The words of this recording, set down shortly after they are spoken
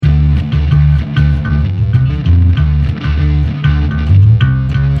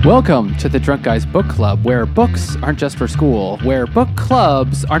Welcome to the Drunk Guys Book Club, where books aren't just for school, where book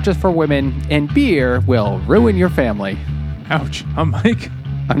clubs aren't just for women, and beer will ruin your family. Ouch. I'm Mike.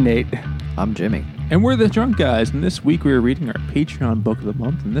 I'm Nate. I'm Jimmy. And we're the Drunk Guys, and this week we are reading our Patreon book of the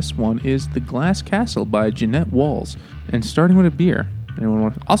month, and this one is The Glass Castle by Jeannette Walls. And starting with a beer. Anyone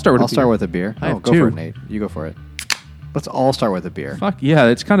want? I'll start with a beer. Oh, go for it, Nate. You go for it. Let's all start with a beer. Fuck yeah,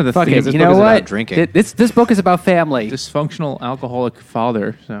 it's kind of the Fuck theme. it. This You book know is what? about drinking. This book is about family. Dysfunctional alcoholic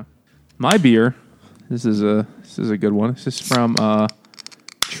father. So, my beer. This is a good one. This is from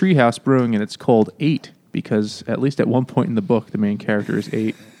Treehouse Brewing, and it's called 8 because at least at one point in the book, the main character is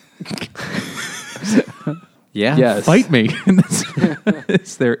 8. Yeah? Yes. Fight me!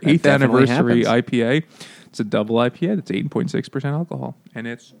 It's their 8th definitely anniversary happens. IPA. It's a double IPA. It's 8.6% alcohol, and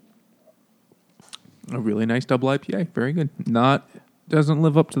it's a really nice double IPA. Very good. Doesn't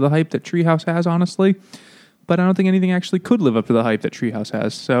live up to the hype that Treehouse has, honestly, but I don't think anything actually could live up to the hype that Treehouse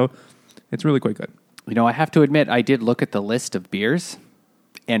has. So it's really quite good. You know, I have to admit, I did look at the list of beers,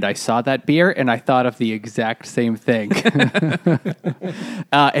 and I saw that beer, and I thought of the exact same thing.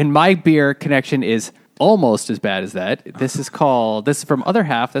 And my beer connection is almost as bad as that. This is from Other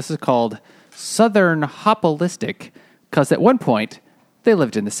Half. This is called Southern Hopolistic, because at one point, they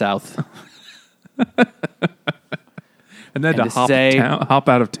lived in the South. And then And to to hop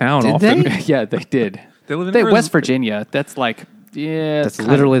out of town Did often. they? Yeah, they did. They live in West Virginia. That's like, yeah. That's it's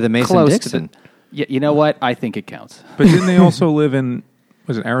kinda literally the Mason-Dixon. Yeah, you know what? I think it counts. But didn't they also live in,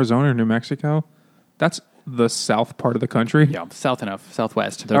 was it Arizona or New Mexico? That's the south part of the country. Yeah,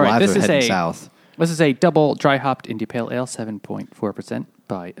 southwest. Their All right, lives this are is heading a south. This is a double dry hopped India Pale Ale, 7.4%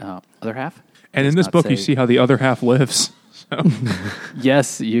 by Other Half. And Does in this not book, you say- see how the other half lives. So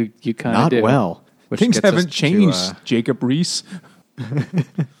Yes, you kind of Not do. well. Which things gets us haven't to, changed, Jacob Reese.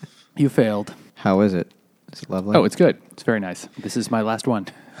 You failed. how is it? Is it lovely? Oh, it's good. It's very nice. This is my last one.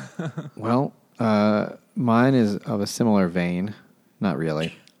 Well, mine is of a similar vein. Not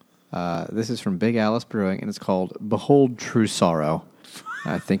really. This is from Big Alice Brewing, and it's called Behold True Sorrow.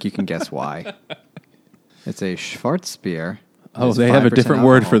 I think you can guess why. It's a Schwarzbier. Oh, It's they have a 5% different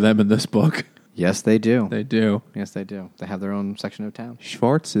word for alcohol. them in this book. Yes, they do. They do. Yes, they do. They have their own section of town.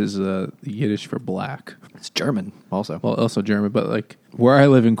 Schwarz is Yiddish for black. It's German also. Well, also German, but like where I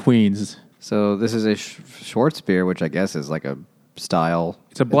live in Queens, So this is a Schwarzbier, which I guess is like a style.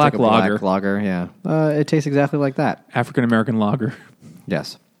 It's a black lager. Black lager, yeah. It tastes exactly like that. African American lager.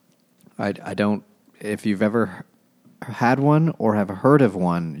 Yes. I don't. If you've ever had one or have heard of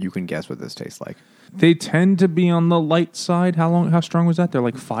one, you can guess what this tastes like. They tend to be on the light side. How strong was that? They're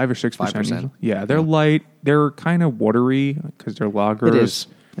like 5 or 6%. 5%. Yeah, they're light. They're kind of watery because they're lagers. It is.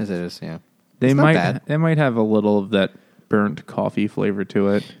 Yes, it is. Yeah. They It's not might bad. they might have a little of that burnt coffee flavor to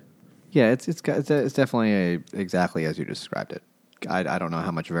it. Yeah, it's definitely exactly as you described it. I don't know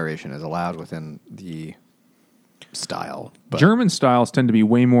how much variation is allowed within the style. But German styles tend to be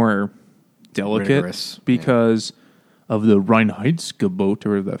way more delicate Rigorous, because of the Reinheitsgebot,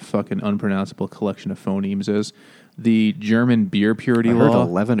 or the fucking unpronounceable collection of phonemes is. The German beer purity I heard law.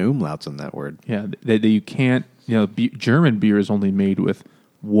 11 umlauts in that word. Yeah, that you can't, German beer is only made with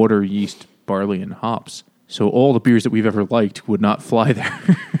water, yeast, barley, and hops. So all the beers that we've ever liked would not fly there.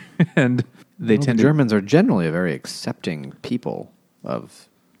 And they Well, tend the to... Germans are generally a very accepting people of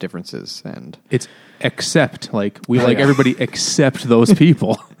differences, and It's accept, like, we Oh, like yeah. everybody except those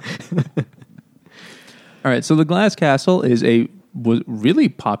people. All right, so The Glass Castle was really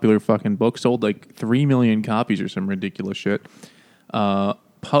popular fucking book, sold like 3 million copies or some ridiculous shit.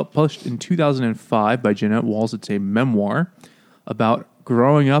 Published in 2005 by Jeannette Walls. It's a memoir about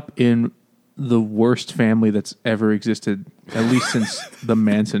growing up in the worst family that's ever existed, at least since the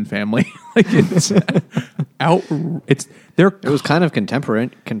Manson family. Like it's out. it was kind of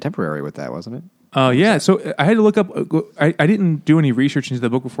contemporary with that, wasn't it? Yeah. So I had to look up. I didn't do any research into the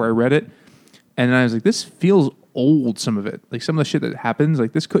book before I read it, and I was like, this feels old. Some of it, like some of the shit that happens,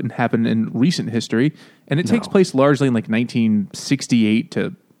 like this couldn't happen in recent history, and it takes place largely in like 1968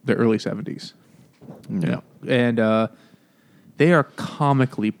 to the early 70s. No. And they are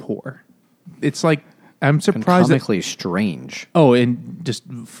comically poor. It's like I'm surprised. Comically strange. And just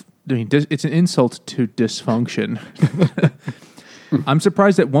it's an insult to dysfunction. I'm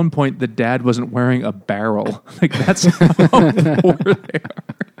surprised at one point the dad wasn't wearing a barrel. Like that's how poor they are.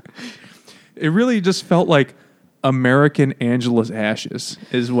 It really just felt like American Angela's Ashes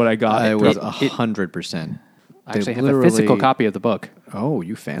is what I got. It was 100%. I actually have a physical copy of the book. Oh,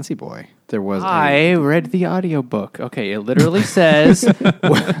 you fancy boy. There was I read the audiobook. Okay, it literally says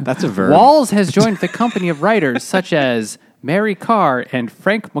that's a verb. Walls has joined the company of writers such as Mary Carr and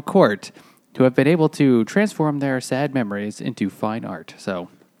Frank McCourt, who have been able to transform their sad memories into fine art. So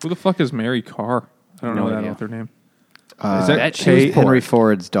Who the fuck is Mary Carr? I don't No know that idea. author name. Is that she was poor. Henry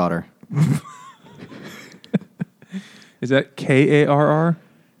Ford's daughter? Is that Karr?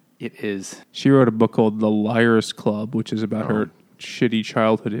 It is. She wrote a book called The Liars Club, which is about her shitty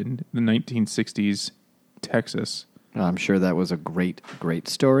childhood in the 1960s Texas. I'm sure that was a great, great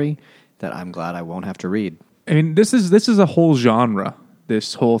story that I'm glad I won't have to read. I mean, this is a whole genre.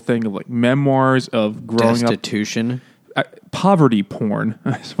 This whole thing of like memoirs of growing up, Destitution. poverty porn.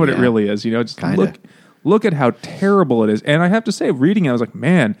 That's what it Yeah. really is. You know, just Kinda. look at how terrible it is. And I have to say, reading it, I was like,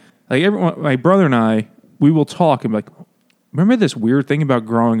 man, like everyone, my brother and I, we will talk and be like, remember this weird thing about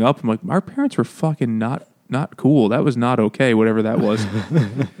growing up? I'm like, our parents were fucking not cool. That was not okay, whatever that was.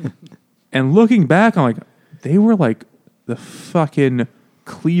 And looking back, I'm like, they were like the fucking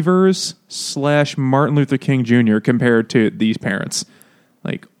Cleavers / Martin Luther King Jr. compared to these parents.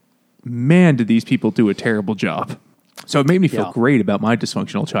 Like, man, did these people do a terrible job. So it made me feel Yeah. great about my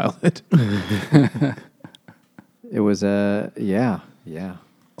dysfunctional childhood. It was yeah.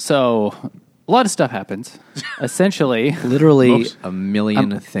 So a lot of stuff happens. Essentially, Literally Most. a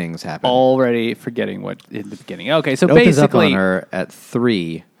million things happen. already forgetting what in the beginning. Okay, so It opens up basically, on her at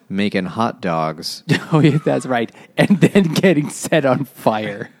 3 making hot dogs. oh yeah, that's right, and then getting set on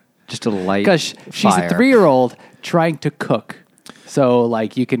fire Just a light because she's fire. a 3-year-old trying to cook. So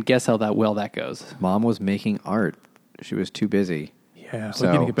like you can guess how that goes. Mom was making art. She was too busy. Yeah.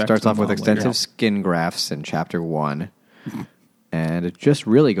 So starts off with extensive skin grafts in chapter 1. And it just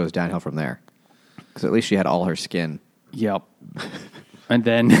really goes downhill from there. Because at least she had all her skin. Yep. And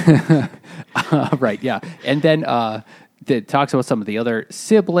then, right, yeah. And then it talks about some of the other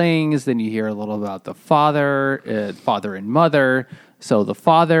siblings. Then you hear a little about the father and mother. So the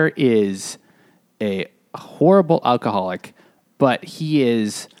father is a horrible alcoholic, but he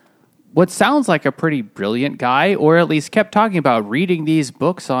is what sounds like a pretty brilliant guy, or at least kept talking about reading these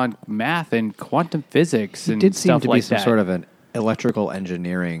books on math and quantum physics He and did seem stuff to like be some that. sort of an electrical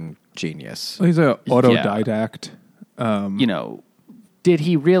engineering genius. He's an autodidact. You know, did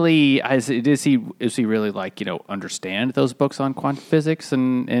he really? Is he really like understand those books on quantum physics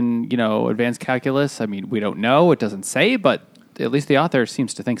and advanced calculus? I mean, we don't know. It doesn't say, but at least the author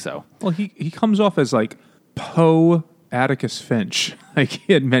seems to think so. Well, he comes off as like Poe Atticus Finch, like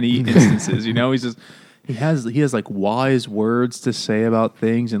in many instances. He's just he has like wise words to say about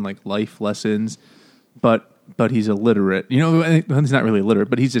things and like life lessons, but he's illiterate. He's not really illiterate,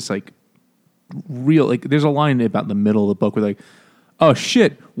 but he's just like real. Like there's a line about in the middle of the book where like, oh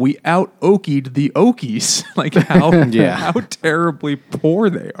shit, we out Okied the Okies. Like how how terribly poor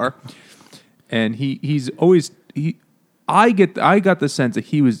they are. And he's always I got the sense that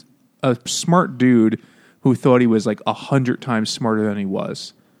he was a smart dude who thought he was like 100 times smarter than he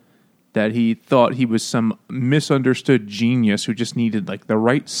was. That he thought he was some misunderstood genius who just needed like the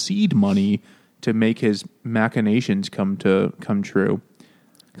right seed money to make his machinations come through.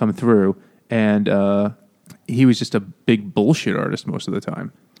 And he was just a big bullshit artist most of the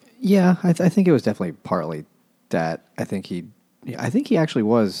time. Yeah, I think it was definitely partly that. I think he actually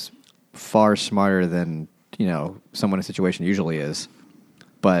was far smarter than someone in a situation usually is.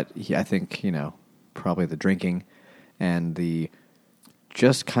 But I think probably the drinking and the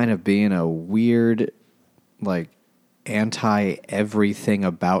just kind of being a weird, like anti everything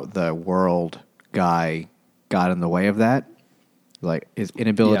about the world guy got in the way of that. Like his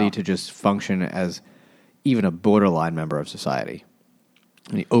inability to just function as even a borderline member of society.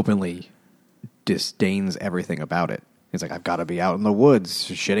 And he openly disdains everything about it. He's like, I've got to be out in the woods,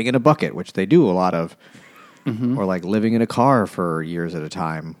 shitting in a bucket, which they do a lot of. Or like living in a car for years at a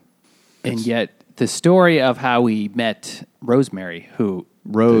time. And yet the story of how we met Rosemary, who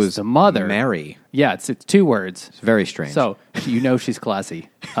is the mother. Mary. Yeah, it's 2 words. It's very strange. So she's classy.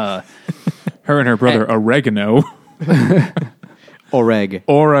 Her and her brother Oregano. Oreg.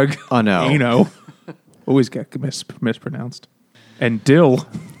 Oh no. Always get mispronounced. And Dill.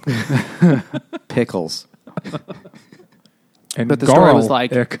 Pickles. And But the story was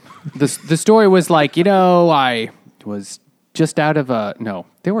garlic. like the story was like I was just out of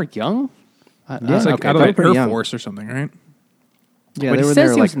they were young. It's like out of they're the pretty Air young. Force or something, right? Yeah, But they he were says there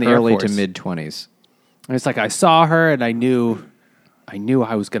he was like in the Air early to Force. mid-20s. And it's like I saw her and I knew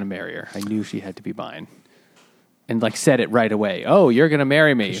I was going to marry her. I knew she had to be mine. And like said it right away. Oh, you're going to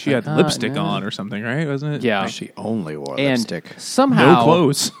marry me. She had lipstick on or something, right? Wasn't it? Yeah. She only wore And lipstick. somehow No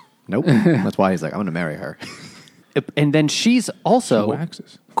clothes. Nope. That's why he's like, I'm going to marry her. And then she's also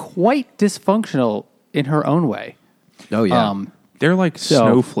Waxes. quite dysfunctional in her own way. Oh, yeah. They're like So-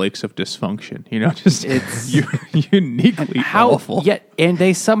 snowflakes of dysfunction, just It's- uniquely awful. Yet, and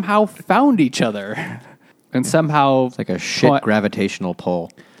they somehow found each other, and somehow It's like a shit Well, gravitational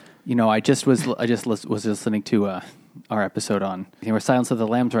pull. I just was listening to our episode on Silence of the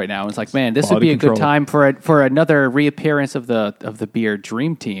Lambs right now. And it's like, man, this would be a good time for another reappearance of the beer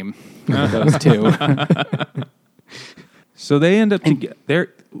dream team. Those two. So they end up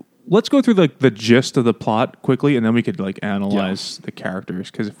together. Let's go through the gist of the plot quickly, and then we could analyze the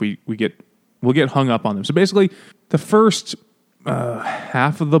characters, because if we'll get hung up on them. So basically, the first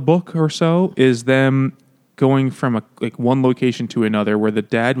half of the book or so is them going from one location to another, where the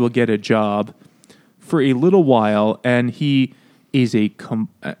dad will get a job for a little while, and he is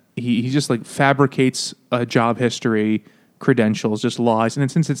he just fabricates a job history, credentials, just lies. And then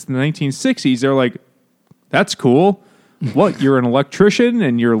since it's the 1960s, they're like, that's cool. What, you're an electrician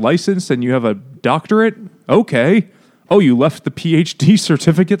and you're licensed and you have a doctorate? Okay. Oh, you left the PhD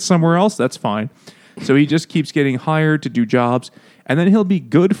certificate somewhere else? That's fine. So he just keeps getting hired to do jobs, and then he'll be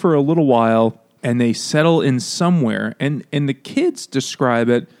good for a little while, and they settle in somewhere. And the kids describe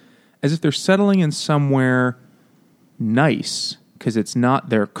it as if they're settling in somewhere nice, because it's not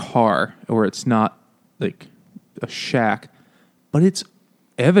their car, or it's not like a shack, but it's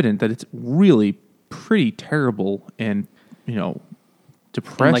evident that it's really pretty terrible and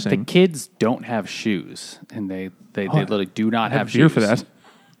depressing. And the kids don't have shoes, and they literally do not have beer shoes. for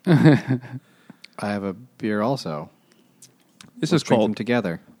that. I have a beer also. This Let's is drink called them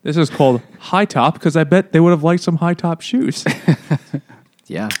together. This is called High Top, because I bet they would have liked some high top shoes.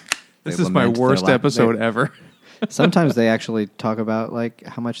 Yeah. This They is my lament their worst episode they- ever. Sometimes they actually talk about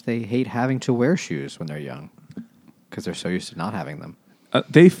how much they hate having to wear shoes when they're young, because they're so used to not having them.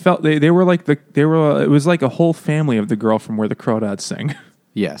 They felt they were like it was like a whole family of the girl from Where the Crawdads Sing.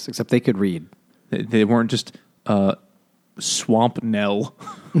 Yes, except they could read. They weren't just Swamp Nell.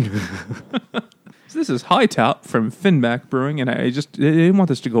 So this is High Top from Finback Brewing, and I didn't want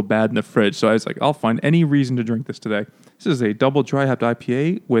this to go bad in the fridge, so I was like, I'll find any reason to drink this today. This is a double dry hopped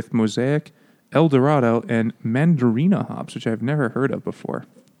IPA with Mosaic, El Dorado, and Mandarina hops, which I've never heard of before.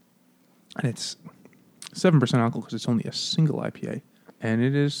 And it's 7% alcohol because it's only a single IPA. And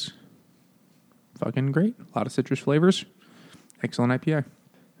it is fucking great. A lot of citrus flavors. Excellent IPA.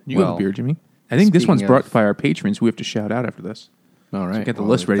 You have a beer, Jimmy. I think this one's brought by our patrons who we have to shout out after this. All right. So get the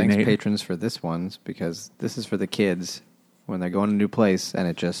list ready, thanks, Nate. patrons, for this one, because this is for the kids when they're going to a new place, and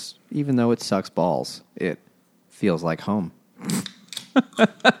it just, even though it sucks balls, it feels like home.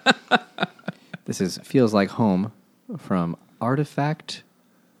 This is Feels Like Home from Artifact,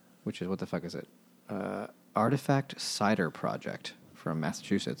 which is, what the fuck is it? Artifact Cider Project from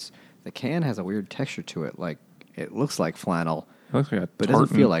Massachusetts. The can has a weird texture to it, it looks like flannel, It looks like a but it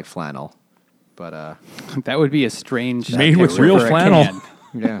doesn't feel like flannel. But That would be a strange Made with real for a flannel. can.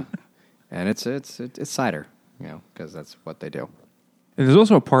 yeah, and it's cider, because that's what they do. And there's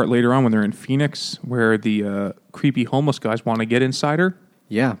also a part later on when they're in Phoenix where the creepy homeless guys want to get in cider.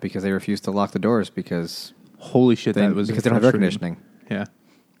 Yeah, because they refuse to lock the doors because Holy shit, that was because they don't have air frustrating. conditioning. Yeah,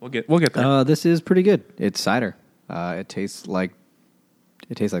 we'll get there. This is pretty good. It's cider. It tastes like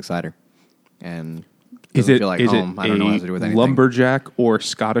cider, and Is doesn't it feel like is home. it I don't know what a to do with anything. lumberjack or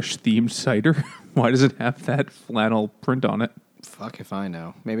Scottish themed cider? Why does it have that flannel print on it? Fuck if I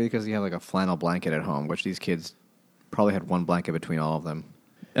know. Maybe because you have a flannel blanket at home, which these kids probably had one blanket between all of them.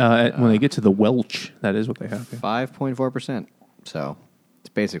 When they get to the Welch, that is what they have. 5.4%. So it's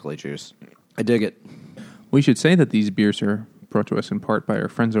basically juice. I dig it. We should say that these beers are brought to us in part by our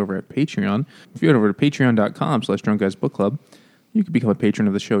friends over at Patreon. If you head over to patreon.com/drunkguysbookclub, you could become a patron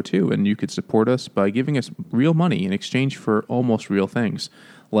of the show too, and you could support us by giving us real money in exchange for almost real things,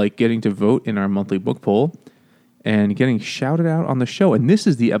 like getting to vote in our monthly book poll and getting shouted out on the show. And this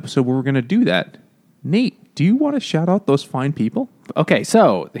is the episode where we're going to do that. Nate, do you want to shout out those fine people? Okay,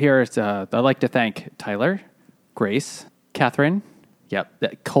 so here's I'd like to thank Tyler, Grace, Catherine,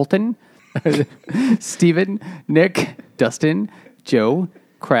 Colton, Stephen, Nick, Dustin, Joe,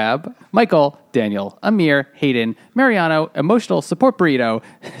 Crab, Michael, Daniel, Amir, Hayden, Mariano, Emotional Support Burrito,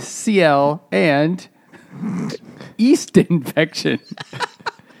 CL, and Yeast Infection.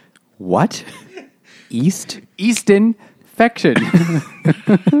 What? Yeast Infection.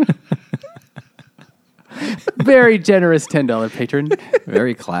 Very generous $10 patron.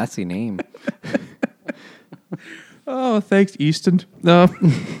 Very classy name. Oh, thanks, Easton.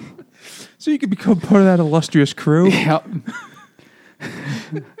 So you can become part of that illustrious crew. Yep.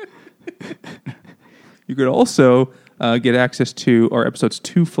 You could also get access to our episodes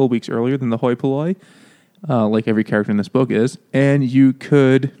 2 full weeks earlier than the hoi polloi, like every character in this book is. And you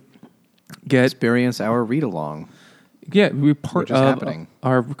could Experience our read along. Yeah, we're part Which is of happening.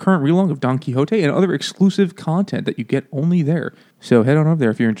 our current relong of Don Quixote and other exclusive content that you get only there. So head on over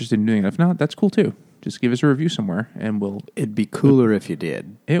there if you're interested in doing it. If not, that's cool too. Just give us a review somewhere, and we'll. It'd be cooler if you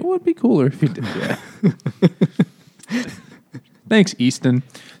did. It would be cooler if you did. Yeah. Thanks, Easton.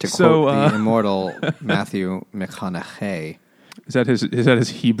 To quote the immortal Matthew McConaughey. Is that his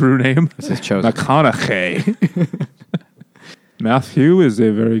Hebrew name? It's his chosen. McConaughey. Matthew is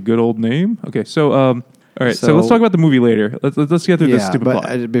a very good old name. Okay, so all right, so let's talk about the movie later. Let's get through this stupid plot.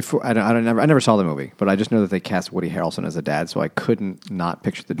 I never saw the movie, but I just know that they cast Woody Harrelson as a dad, so I couldn't not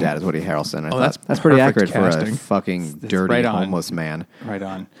picture the dad as Woody Harrelson. That's pretty perfect accurate casting. for a fucking dirty right on. homeless man. Right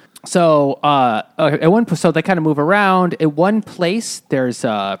on. So so they kind of move around. At one place, there's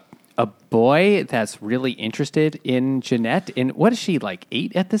a boy that's really interested in Jeannette. And what is she, like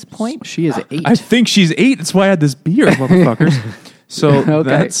 8 at this point? She is 8. I think she's 8. That's why I had this beer, motherfuckers. So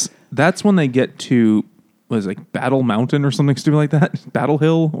Okay. that's when they get to was it like Battle Mountain or something stupid like that. Battle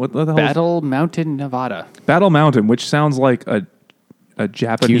Hill. What the hell? Battle Mountain, Nevada. Battle Mountain, which sounds like a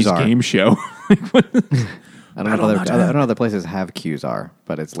Japanese Qzar. game show. I don't know if other places have Qzar,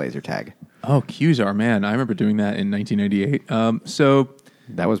 but it's laser tag. Oh, Qzar, man! I remember doing that in 1998. So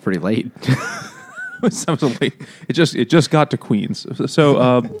That was pretty late. it just got to Queens.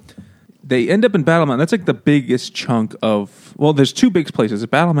 So they end up in Battle Mountain. That's like the biggest chunk of. Well, there's 2 big places: there's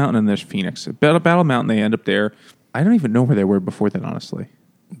Battle Mountain and there's Phoenix. Battle Mountain, they end up there. I don't even know where they were before that, honestly.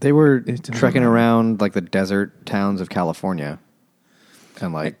 They were trekking around like the desert towns of California,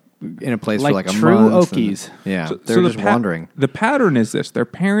 and like in a place Like for like a true month. Okies. Yeah, So they're the just wandering. The pattern is this: their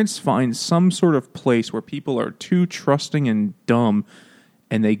parents find some sort of place where people are too trusting and dumb,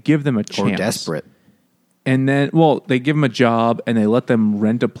 and they give them a chance. Or desperate. And then, they give them a job and they let them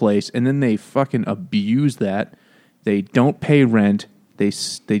rent a place, and then they fucking abuse that. They don't pay rent. They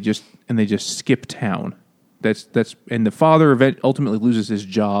just skip town. That's and the father ultimately loses his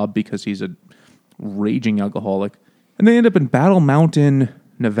job because he's a raging alcoholic. And they end up in Battle Mountain,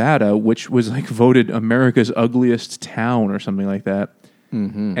 Nevada, which was like voted America's ugliest town or something like that.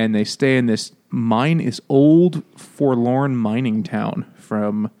 Mm-hmm. And they stay in this old, forlorn mining town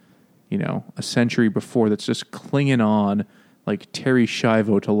from a century before that's just clinging on like Terry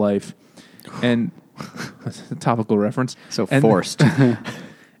Schiavo to life. And that's a topical reference. So forced.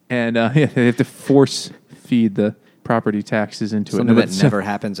 And they have to force feed the property taxes into Something it. that never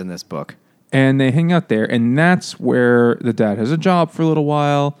happens in this book. And they hang out there, and that's where the dad has a job for a little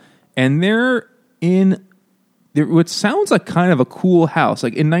while. And they're in what sounds like kind of a cool house.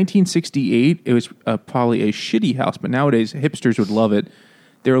 Like in 1968, it was probably a shitty house, but nowadays hipsters would love it.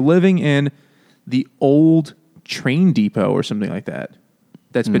 They're living in the old train depot or something like that.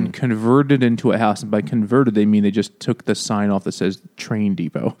 That's been converted into a house. And by converted, they mean they just took the sign off that says train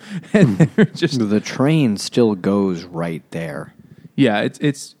depot. And they're just The train still goes right there. yeah,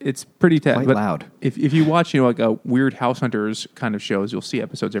 it's pretty Quite loud. If you watch like a Weird House Hunters kind of shows, you'll see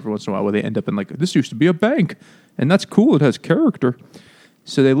episodes every once in a while where they end up in like, this used to be a bank, and that's cool. It has character.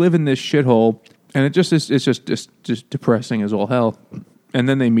 So they live in this shithole, and it's just depressing as all hell. And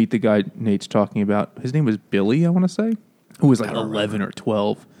then they meet the guy Nate's talking about. His name was Billy, I want to say, who was like 11 or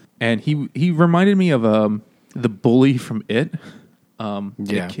 12, and he reminded me of the bully from It.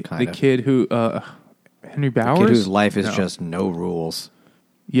 The kid who Henry Bowers, The kid whose life is just no rules.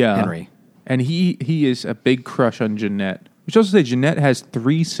 yeah, Henry. and he is a big crush on Jeannette. We should also say Jeannette has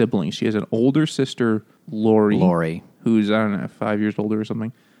 3 siblings. She has an older sister, Lori, who's I don't know 5 years older or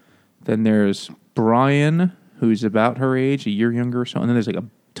something. Then there's Brian, who's about her age, a year younger or so, and then there's like a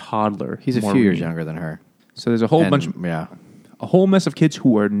toddler. He's a few years younger than her. So there's a whole whole mess of kids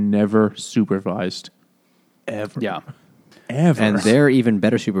who are never supervised, ever. Yeah. Ever. And they're even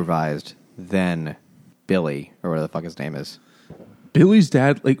better supervised than Billy, or whatever the fuck his name is. Billy's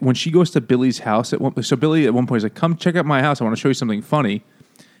dad, like when she goes to Billy's house so Billy at one point is like, "Come check out my house. I want to show you something funny."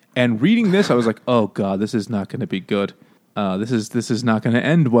 And reading this, I was like, "Oh God, this is not going to be good. This is not going to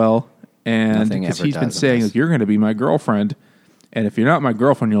end well." And because he's been saying, like, "You're going to be my girlfriend, and if you're not my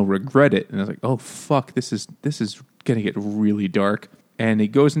girlfriend, you'll regret it." And I was like, "Oh fuck, this is going to get really dark." And he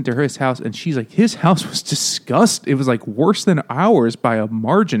goes into his house, and she's like, his house was disgusting. It was like worse than ours by a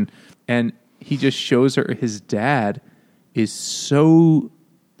margin. And he just shows her his dad is so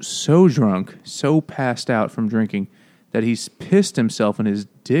drunk, so passed out from drinking that he's pissed himself and his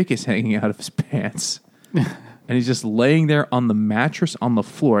dick is hanging out of his pants. And he's just laying there on the mattress on the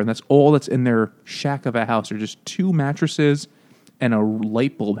floor. And that's all that's in their shack of a house. They're just 2 mattresses and a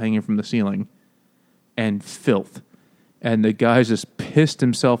light bulb hanging from the ceiling and filth. And the guy's just pissed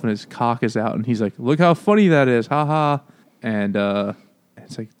himself and his cock is out. And he's like, "Look how funny that is. Ha ha." And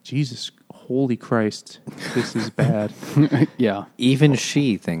it's like, Jesus, holy Christ, this is bad. Yeah. Even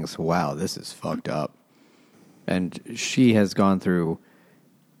she thinks, wow, this is fucked up. And she has gone through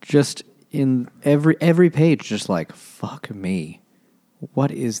just in every page, just like, fuck me.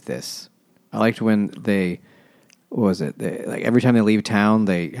 What is this? I liked when what was it? Like every time they leave town,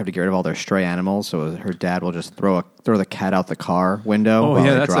 they have to get rid of all their stray animals. So her dad will just throw the cat out the car window. Oh while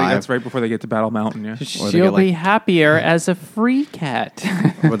yeah, they that's drive. that's right before they get to Battle Mountain. Yeah. She'll be happier as a free cat.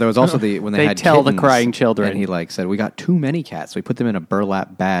 But there was also when they had tell the kittens, crying children. and he said, we got too many cats, so we put them in a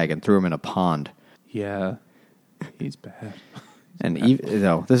burlap bag and threw them in a pond. Yeah, he's bad. And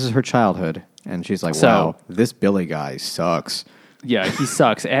this is her childhood, and she's like, wow, this Billy guy sucks. Yeah, he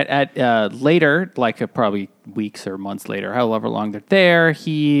sucks. At later, probably weeks or months later, however long they're there,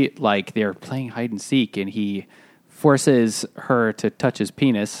 they're playing hide and seek, and he forces her to touch his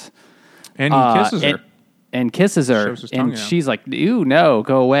penis. And he kisses her. And kisses her. Shows his tongue And out. she's like, ew, no,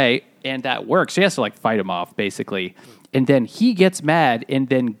 go away. And that works. She has to fight him off, basically. And then he gets mad and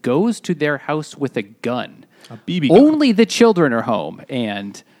then goes to their house with a gun. A BB gun. Only the children are home.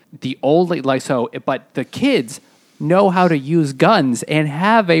 And but the kids know how to use guns and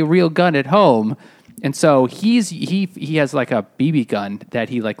have a real gun at home. And so he has a BB gun that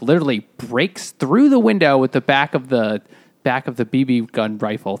he literally breaks through the window with the back of the BB gun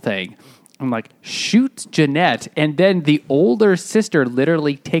rifle thing. I'm shoots Jeannette, and then the older sister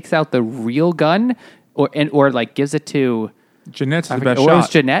literally takes out the real gun or gives it to Jeanette's the best or shot. it was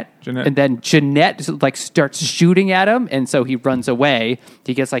Jeannette. Jeannette. And then Jeannette starts shooting at him, and so he runs away.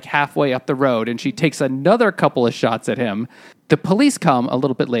 He gets halfway up the road, and she takes another couple of shots at him. The police come a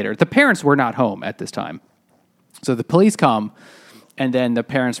little bit later. The parents were not home at this time. So the police come, and then the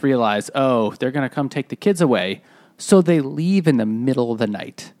parents realize, oh, they're going to come take the kids away. So they leave in the middle of the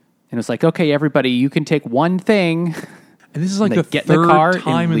night. And it's okay, everybody, you can take one thing. And this is And the they get in the third car and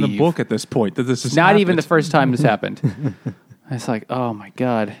time in the leave. book at this point that this is Not happened. even the first time this happened. It's oh my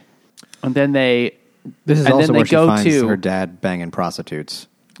God. And then This is and also then where they she go finds to her dad banging prostitutes.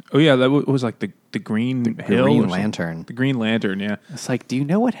 Oh yeah, that was the Green Hill Green or something. Lantern. The Green Lantern, yeah. It's do you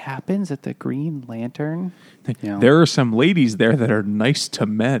know what happens at the Green Lantern? You know. There are some ladies there that are nice to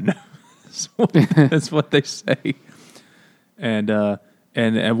men. That's what they say. And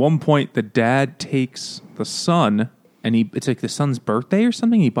at one point, the dad takes the son, and it's the son's birthday or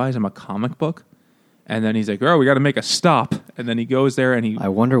something. He buys him a comic book, and then he's like, "Oh, we got to make a stop." And then he goes there, and I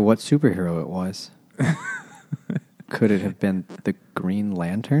wonder what superhero it was. Could it have been the Green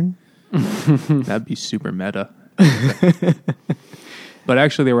Lantern? that'd be super meta. But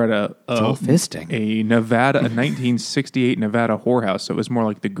actually, they were at all fisting. a 1968 Nevada whorehouse, so it was more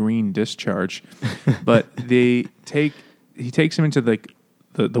like the Green Discharge. But he takes him into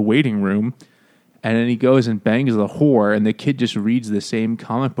the waiting room, and then he goes and bangs the whore, and the kid just reads the same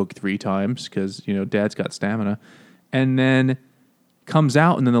comic book 3 times because dad's got stamina, and then comes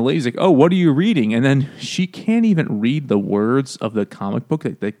out, and then the lady's like, "Oh, what are you reading?" And then she can't even read the words of the comic book.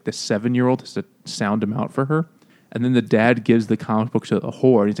 The 7-year-old has to sound them out for her. And then the dad gives the comic book to the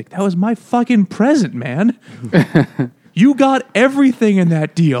whore. And he's like, "That was my fucking present, man. You got everything in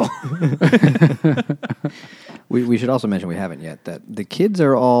that deal." We should also mention, we haven't yet, that the kids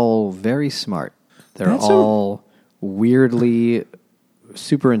are all very smart. They're That's all weirdly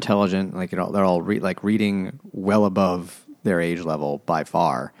super intelligent. They're all reading well above their age level by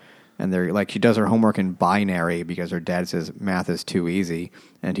far. And they're she does her homework in binary because her dad says math is too easy.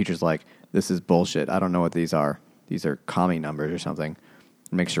 And teacher's like, "This is bullshit. I don't know what these are. These are commie numbers or something."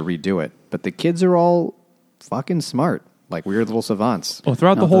 And makes her redo it. But the kids are all fucking smart. Weird little savants. Well,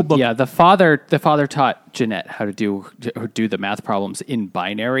 throughout the whole book, Yeah, the father taught Jeannette how to do the math problems in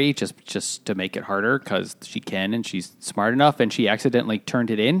binary just to make it harder because she can and she's smart enough, and she accidentally turned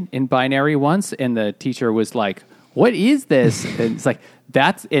it in binary once, and the teacher was like, "What is this?" And it's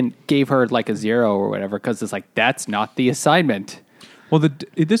that's, and gave her a 0 or whatever because it's that's not the assignment. well,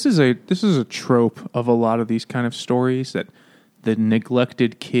 this is a trope of a lot of these kind of stories that the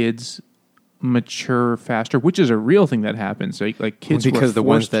neglected kids mature faster, which is a real thing that happens. Kids were Because the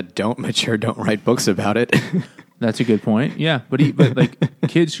ones forced- that don't mature don't write books about it. That's a good point. Yeah, but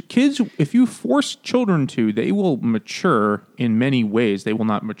kids, if you force children to, they will mature in many ways. They will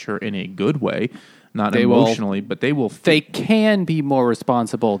not mature in a good way, not emotionally, but they will. They can be more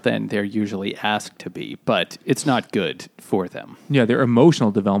responsible than they're usually asked to be, but it's not good for them. Yeah, their emotional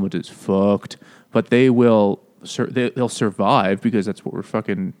development is fucked, but they will. They'll survive because that's what we're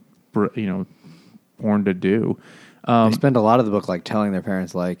fucking, born to do. They spend a lot of the book telling their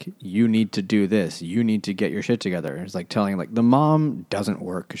parents you need to do this, you need to get your shit together. And it's telling the mom doesn't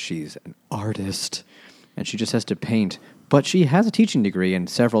work because she's an artist, and she just has to paint. But she has a teaching degree, and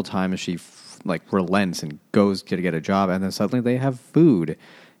several times she relents and goes to get a job, and then suddenly they have food,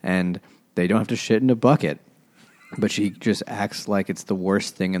 and they don't have to shit in a bucket. But she just acts like it's the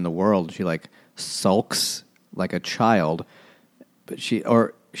worst thing in the world. She sulks like a child, but she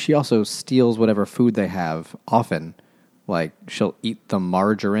also steals whatever food they have often. Like she'll eat the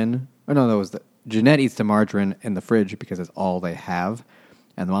margarine. Or no, Jeannette eats the margarine in the fridge because it's all they have.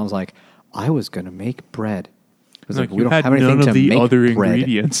 And the mom's like, I was going to make bread. It was we don't have anything none of the other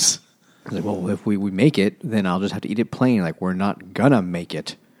ingredients. I was like, well, if we make it, then I'll just have to eat it plain. Like, we're not gonna make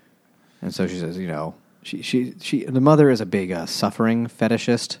it. And so she says, the mother is a big suffering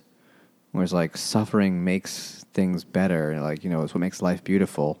fetishist, whereas suffering makes things better. It's what makes life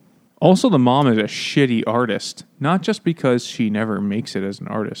beautiful. Also, the mom is a shitty artist, not just because she never makes it as an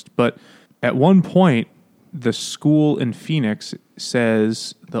artist, but at one point, the school in Phoenix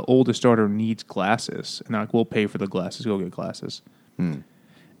says the oldest daughter needs glasses, and they're like, we'll pay for the glasses, go get glasses. And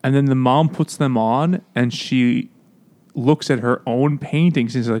then the mom puts them on, and she looks at her own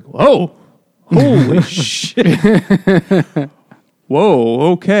paintings, and is like, whoa, holy shit.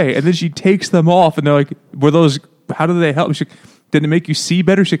 Whoa, okay. And then she takes them off, and they're like, how do they help? She's like, did it make you see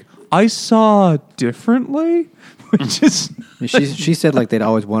better? She's like, I saw differently? Which is... She said they'd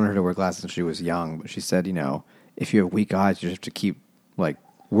always wanted her to wear glasses when she was young, but she said, if you have weak eyes, you just have to keep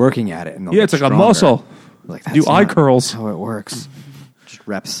working at it. And it's like a muscle. Do eye curls. How it works. Just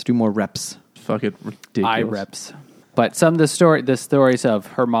reps. Do more reps. Fucking ridiculous. Eye reps. But some of the stories of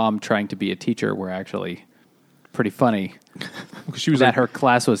her mom trying to be a teacher were actually pretty funny. She was that her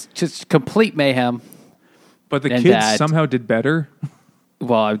class was just complete mayhem. But the kids somehow did better.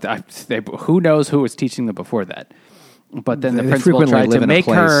 Well, who knows who was teaching them before that? But then the principal tried to make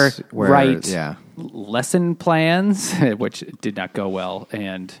her write lesson plans, which did not go well,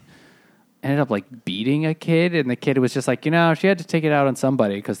 and ended up beating a kid. And the kid was just she had to take it out on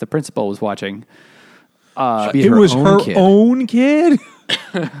somebody because the principal was watching. It was her own kid.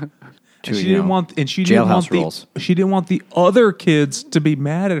 She didn't want the other kids to be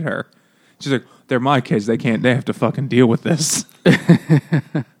mad at her. She's like, they're my kids. They have to fucking deal with this.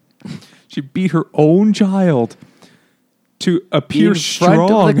 She beat her own child to appear strong in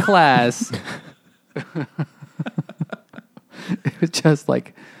front of the class. It was just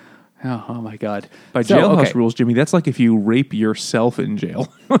oh my God. By jailhouse rules, Jimmy, that's like if you rape yourself in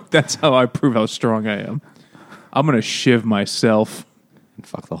jail. That's how I prove how strong I am. I'm going to shiv myself. And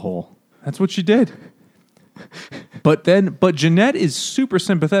fuck the hole. That's what she did. But Jeannette is super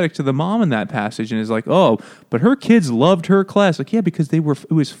sympathetic to the mom in that passage and is like, oh, but her kids loved her class. Yeah, because it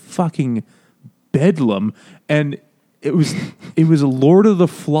was fucking bedlam. And it was Lord of the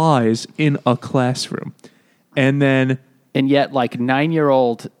Flies in a classroom. And yet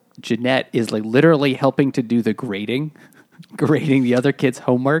 9-year-old Jeannette is literally helping to do the grading the other kids'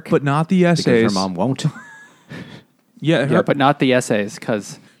 homework. But not the essays. Because her mom won't. Yeah, but not the essays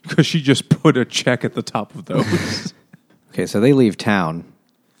because she just put a check at the top of those. Okay, so they leave town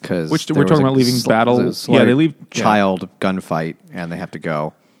because we're talking about leaving battle. Yeah, they leave child gunfight and they have to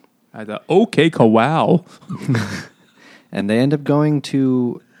go. I thought, okay, kawow. And they end up going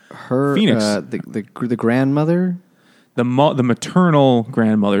to her Phoenix, the grandmother, the maternal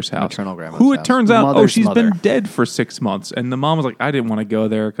grandmother's house. Who it turns out, she's been dead for 6 months, and the mom was like, I didn't want to go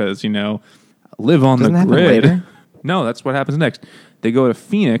there because live on the grid. No, that's what happens next. They go to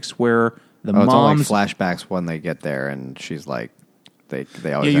Phoenix where the mom's... It's all flashbacks when they get there, and she's like... They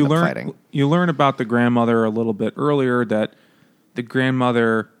always end up fighting. You learn about the grandmother a little bit earlier, that the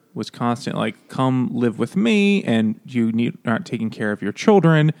grandmother was constant come live with me, and you aren't taking care of your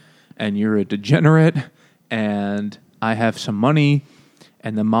children, and you're a degenerate, and I have some money.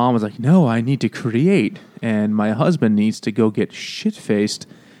 And the mom was like, no, I need to create, and my husband needs to go get shit-faced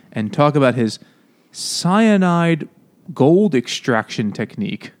and talk about his cyanide gold extraction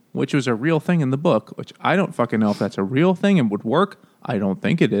technique, which was a real thing in the book, which I don't fucking know if that's a real thing and would work. I don't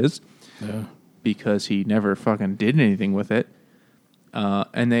think it is. Yeah. Because he never fucking did anything with it.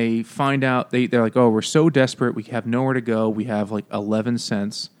 And they find out, they're like, oh, we're so desperate, we have nowhere to go, we have 11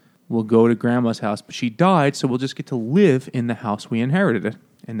 cents, we'll go to grandma's house, but she died, so we'll just get to live in the house we inherited.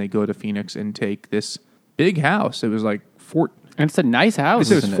 And they go to Phoenix and take this big house. It was and it's a nice house.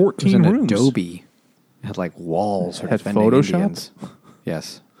 It was 14 rooms. Adobe. It had walls. It had Photoshop?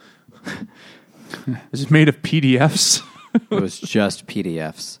 Yes. Is it made of PDFs? It was just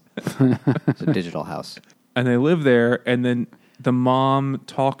PDFs. It's a digital house. And they live there, and then the mom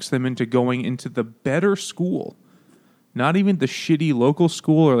talks them into going into the better school. Not even the shitty local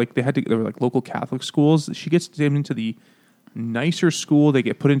school, or they were local Catholic schools. She gets them into the nicer school. They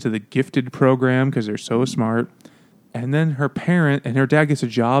get put into the gifted program because they're so smart. And then her dad gets a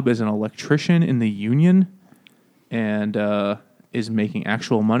job as an electrician in the union and is making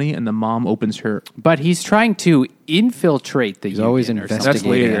actual money. And the mom opens her. But he's trying to infiltrate the union. He's always or something.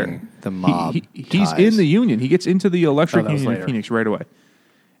 investigating the mob. He's ties. in the union. He gets into the electric that was union in later. Phoenix right away.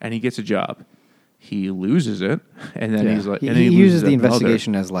 And he gets a job. He loses it. And then Yeah. he's like, he and then uses loses the another.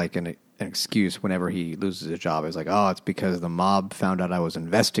 investigation as like an excuse whenever he loses his job. It's like, oh, it's because the mob found out I was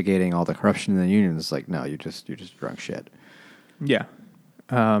investigating all the corruption in the union. It's like, no, you're just drunk shit. Yeah.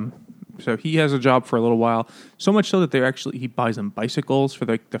 So he has a job for a little while. So much so that he buys them bicycles for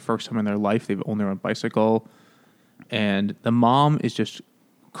the first time in their life. They've owned their own bicycle. And the mom is just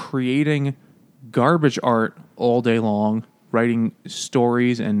creating garbage art all day long, writing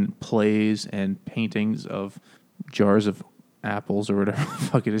stories and plays and paintings of jars of apples or whatever the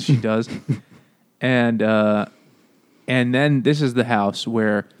fuck it is she does. And then this is the house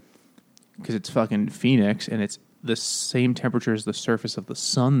where, because it's fucking Phoenix and it's the same temperature as the surface of the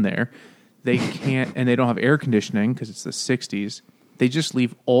sun there, they can't, and they don't have air conditioning because it's the 60s. They just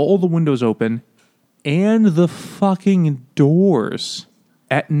leave all the windows open and the fucking doors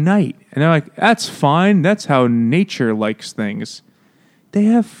at night. And they're like, that's fine. That's how nature likes things. They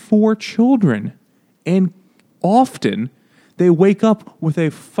have 4 children. And often they wake up with a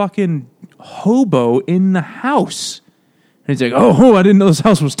fucking hobo in the house. And he's like, oh, I didn't know this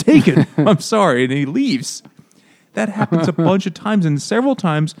house was taken. I'm sorry. And he leaves. That happens a bunch of times. And several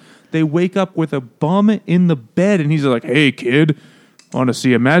times they wake up with a bum in the bed. And he's like, hey, kid, want to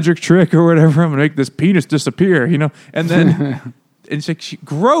see a magic trick or whatever? I'm going to make this penis disappear, you know? And then it's like,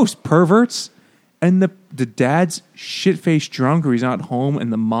 gross perverts. And the dad's shit-faced drunk or he's not home.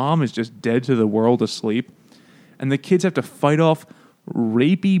 And the mom is just dead to the world asleep. And the kids have to fight off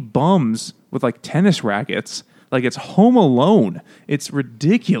rapey bums with like tennis rackets. Like it's Home Alone. It's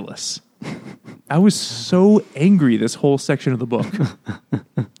ridiculous. I was so angry this whole section of the book.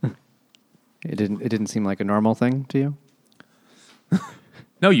 It didn't seem like a normal thing to you?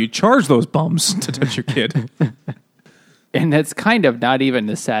 No, you charge those bums to touch your kid. And that's kind of not even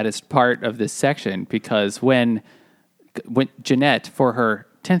the saddest part of this section, because when Jeannette, for her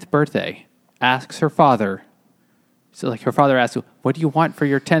 10th birthday, asks her father, so like her father asks, what do you want for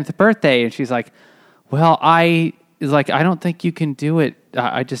your 10th birthday? And she's like, well, I don't think you can do it.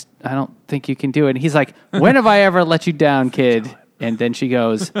 I don't think you can do it. And he's like, when have I ever let you down, kid? And then she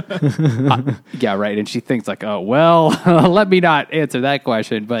goes, yeah, right. And she thinks like, oh, well, let me not answer that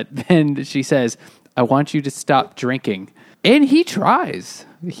question. But then she says, I want you to stop drinking. And he tries.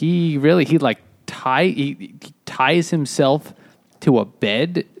 He ties himself to a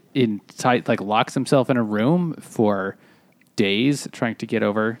bed locks himself in a room for days trying to get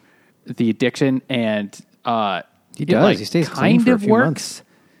over the addiction. And He does. He stays clean kind for a of few works. months.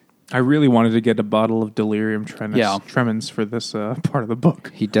 I really wanted to get a bottle of delirium tremens for this part of the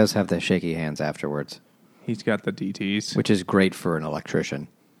book. He does have the shaky hands afterwards, He's got the DTs. which is great for an electrician.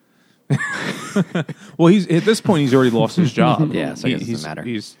 Well, he's at this point he's already lost his job. Yeah, so I guess it doesn't matter.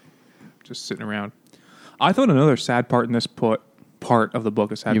 He's just sitting around. I thought another sad part in this part of the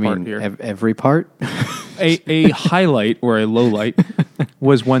book, a sad You part mean here, every part? a highlight or a low light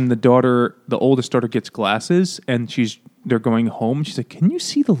was when the oldest daughter gets glasses and they're going home. She's like, "Can you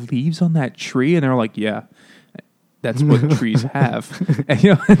see the leaves on that tree?" And they're like, "Yeah, that's what trees have." And,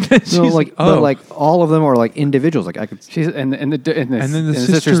 and then she's but all of them are like individuals. Like I could. And then the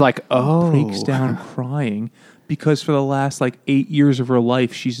sister sister's like, oh. breaks down crying because for the last 8 years of her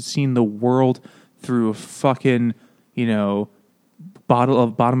life, she's seen the world through a fucking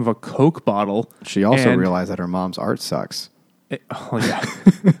bottom of a Coke bottle. She also realized that her mom's art sucks. She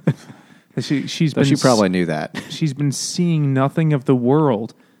probably knew that. She's been seeing nothing of the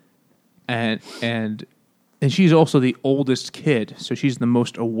world, and she's also the oldest kid, so she's the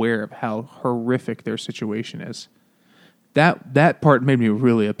most aware of how horrific their situation is. That part made me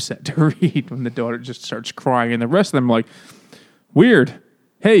really upset to read when the daughter just starts crying, and the rest of them are like, weird.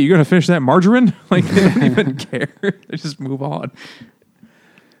 Hey, you gonna finish that margarine? They don't even care. They just move on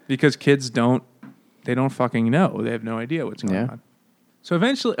because kids don't fucking know. They have no idea what's going on. So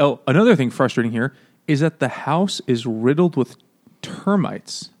eventually, another thing frustrating here is that the house is riddled with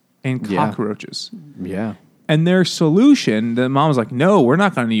termites and cockroaches. Yeah. And their solution, the mom's like, no, we're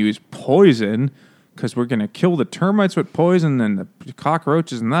not going to use poison because we're going to kill the termites with poison and the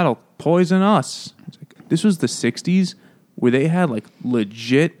cockroaches, and that'll poison us. It's like, this was the 60s where they had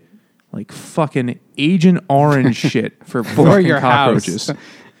legit fucking Agent Orange shit for your cockroaches.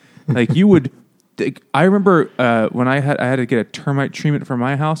 house. You would... I remember when I had to get a termite treatment for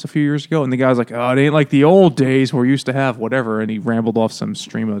my house a few years ago, and the guy was like, "Oh, it ain't like the old days where we used to have whatever," and he rambled off some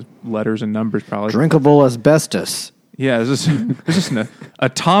stream of letters and numbers, probably. Drinkable asbestos. Yeah, it's just an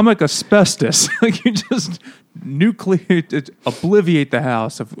atomic asbestos. Like you just obliviate the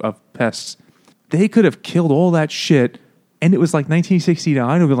house of pests. They could have killed all that shit, and it was like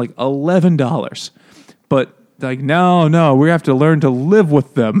 1969. It would be like $11, but like no, we have to learn to live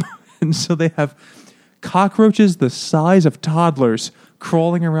with them. And so they have cockroaches the size of toddlers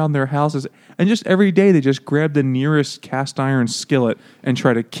crawling around their houses. And just every day they just grab the nearest cast iron skillet and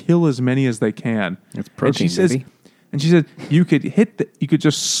try to kill as many as they can. It's protein, baby. And she said you could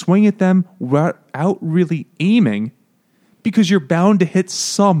just swing at them without really aiming because you're bound to hit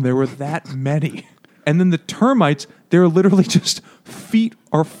some. There were that many. And then the termites, they're literally just feet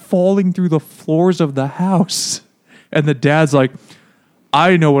are falling through the floors of the house. And the dad's like,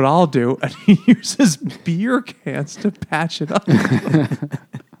 I know what I'll do. And he uses beer cans to patch it up.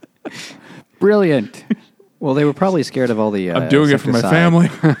 Brilliant. Well, they were probably scared of all the. I'm doing it for my family.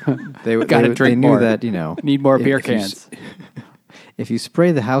 They drink knew more. that Need more beer cans. If you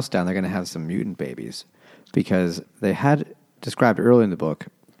spray the house down, they're going to have some mutant babies, because they had described early in the book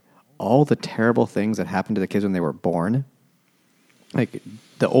all the terrible things that happened to the kids when they were born. Like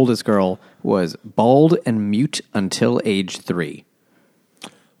the oldest girl was bald and mute until age 3.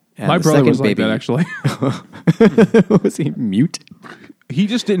 And my brother was like that, actually. Was he mute? He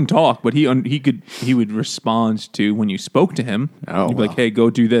just didn't talk, but he would respond to when you spoke to him. Oh, You'd be like, "Hey, go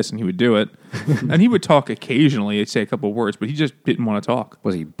do this," and he would do it. And he would talk occasionally. He'd say a couple of words, but he just didn't want to talk.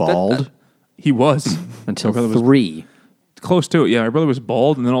 Was he bald? He was Until My brother was 3. close to it. Yeah, my brother was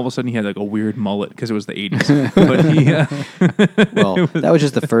bald, and then all of a sudden he had like a weird mullet because it was the 80s. But he, Well, that was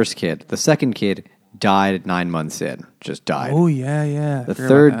just the first kid. The second kid died at 9 months in. Just died. oh yeah. The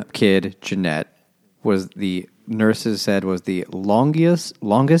third kid, Jeannette, was the nurses said was the longest,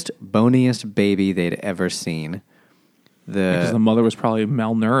 boniest baby they'd ever seen. Because the mother was probably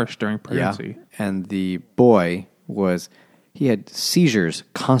malnourished during pregnancy. Yeah, and the boy he had seizures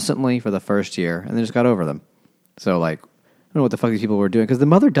constantly for the first year, and then just got over them. So, like, I don't know what the fuck these people were doing, because the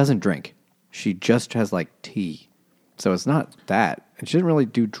mother doesn't drink. She just has, like, tea. So it's not that. And she didn't really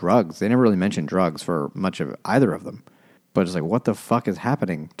do drugs. They never really mentioned drugs for much of either of them. But it's like, what the fuck is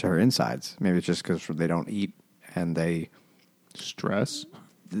happening to her insides? Maybe it's just because they don't eat and they... Stress.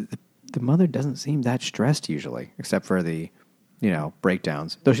 The mother doesn't seem that stressed usually, except for the,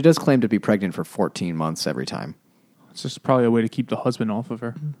 breakdowns. Though she does claim to be pregnant for 14 months every time. It's just probably a way to keep the husband off of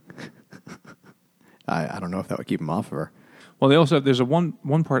her. I don't know if that would keep him off of her. Well, they also there's a one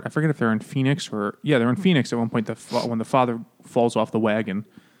part, I forget if they're in Phoenix or they're in Phoenix at one point. When the father falls off the wagon,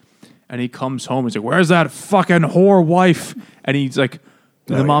 and he comes home, he's like, "Where's that fucking whore wife?" And he's like,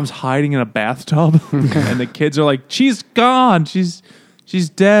 the mom's hiding in a bathtub, and the kids are like, "She's gone. She's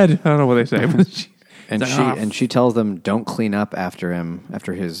dead." I don't know what they say, but she tells them don't clean up after him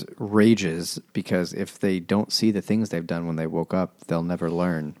after his rages, because if they don't see the things they've done when they woke up, they'll never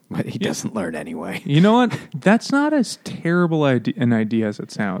learn. But he doesn't learn anyway. You know what? That's not as terrible an idea as it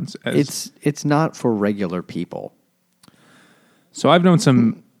sounds. It's not for regular people. So I've known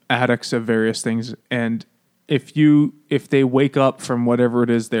some addicts of various things, and if they wake up from whatever it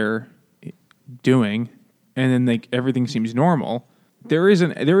is they're doing, and then everything seems normal, there is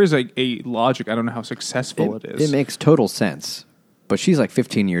a logic. I don't know how successful it is. It makes total sense. But she's like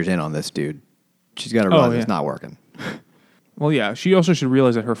 15 years in on this dude. She's got to realize it's not working. Well, yeah. She also should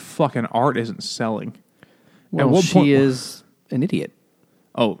realize that her fucking art isn't selling. Well, she is an idiot.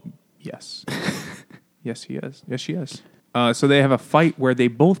 Oh, yes. Yes, he is. Yes, she is. So they have a fight where they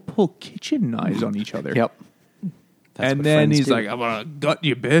both pull kitchen knives on each other. Yep. And then he's like, "I'm gonna gut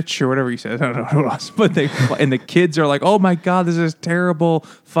you, bitch," or whatever he says. I don't know what else. But and the kids are like, "Oh my god, this is terrible.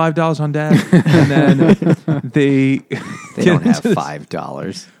 $5 on dad." And then they don't have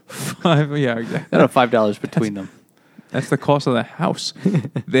 $5. Yeah, exactly. They don't have $5 between them. That's the cost of the house.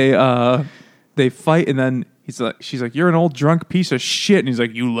 They fight, and then she's like, "You're an old drunk piece of shit," and he's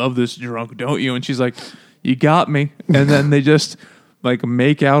like, "You love this drunk, don't you?" And she's like, "You got me." And then they just like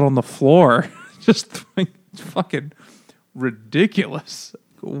make out on the floor, just like, fucking ridiculous.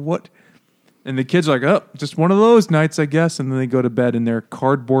 What? And the kids are like, "Oh, just one of those nights, I guess." And then they go to bed in their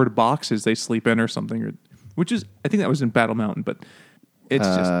cardboard boxes they sleep in or something, which is, I think that was in Battle Mountain, but it's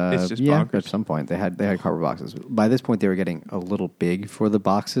just yeah. bonkers. At some point they had cardboard boxes. By this point they were getting a little big for the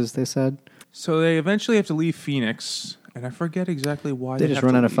boxes, they said. So they eventually have to leave Phoenix, and I forget exactly why they just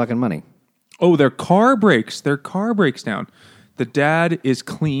run out of fucking money. Oh, their car breaks down. The dad is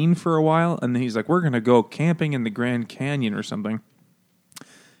clean for a while, and then he's like, "We're going to go camping in the Grand Canyon or something."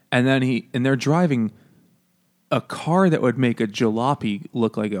 And then they're driving a car that would make a jalopy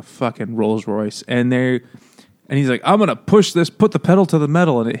look like a fucking Rolls Royce. And he's like, I'm going to push this, put the pedal to the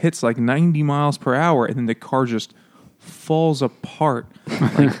metal, and it hits like 90 miles per hour. And then the car just falls apart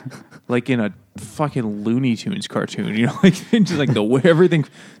like in a fucking Looney Tunes cartoon. You know, like just like the way everything,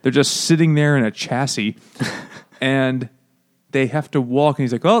 they're just sitting there in a chassis. And they have to walk. And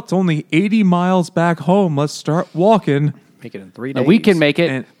he's like, oh, it's only 80 miles back home. Let's start walking. Make it in 3 days. We can make it.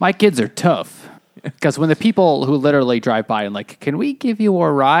 And- My kids are tough. Because when the people who literally drive by and like, can we give you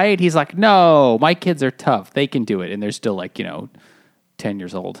a ride? He's like, no, my kids are tough. They can do it. And they're still like, 10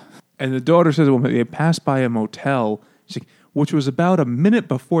 years old. And the daughter says, well, they passed by a motel, which was about a minute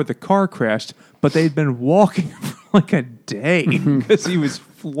before the car crashed, but they'd been walking for like a day because he was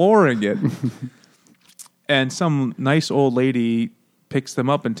flooring it. And some nice old lady picks them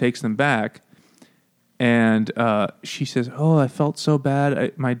up and takes them back. And she says, oh, I felt so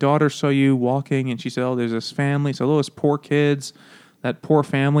bad. My daughter saw you walking, and she said, oh, there's this family. So those poor kids, that poor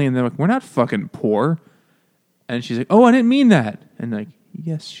family. And they're like, we're not fucking poor. And she's like, oh, I didn't mean that. And like,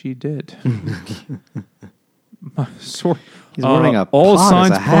 yes, she did. He's wearing a all pot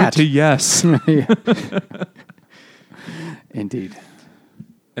signs as a point hat. to yes. Indeed.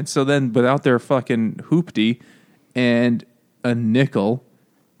 And so then, without their fucking hoopty and a nickel,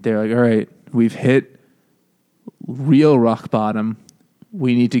 they're like, all right, we've hit real rock bottom.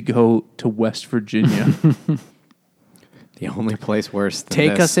 We need to go to West Virginia. The only place worse than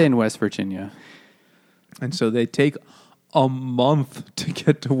Take this. us in, West Virginia. And so they take a month to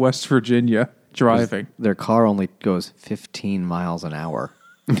get to West Virginia driving. Their car only goes 15 miles an hour.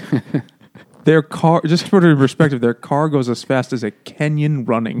 Their car, just to put it in perspective, their car goes as fast as a Kenyan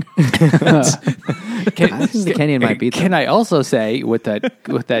running. I think the Kenyan might beat them. Can I also say with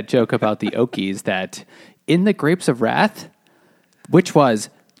that joke about the Okies that in the Grapes of Wrath, which was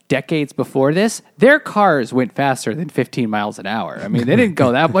decades before this, their cars went faster than 15 miles an hour. I mean, they didn't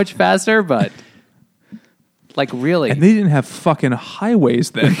go that much faster, but like really, And they didn't have fucking highways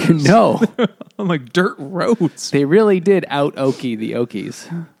then. no, On like dirt roads. they really did out Okie the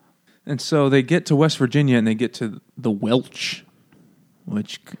Okies. And so they get to West Virginia and they get to the Welch, where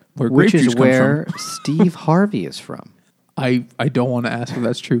grape Which juice is comes where from. Steve Harvey is from. I don't want to ask if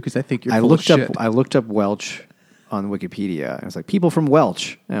that's true because I think you're I full looked of up shit. I looked up Welch on Wikipedia. And it was like people from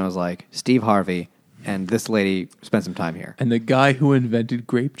Welch, and I was like Steve Harvey, and this lady spent some time here. And the guy who invented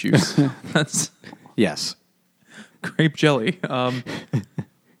grape juice. That's Yes, grape jelly.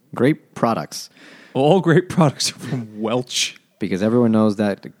 great products All grape products are from Welch. because everyone knows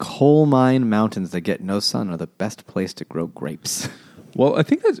that the coal mine mountains that get no sun are the best place to grow grapes. Well, I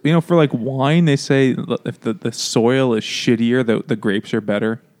think that's, for like wine, they say if the soil is shittier, the grapes are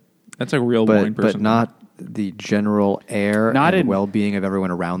better. That's a real wine person. But not the general air Not and in- well-being of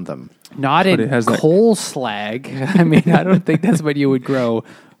everyone around them. Not But in it has that- coal slag. I mean, I don't think that's what you would grow.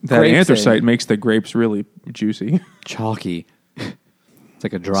 That grapes anthracite in. makes the grapes really juicy. Chalky. It's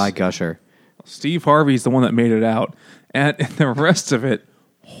like a dry gusher. Steve Harvey's the one that made it out. And the rest of it,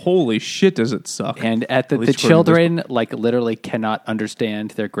 holy shit, does it suck. And at the least according to this children, like, literally cannot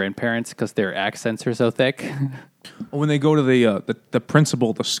understand their grandparents because their accents are so thick. when they go to the principal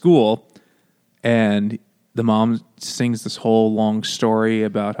of the school, and the mom sings this whole long story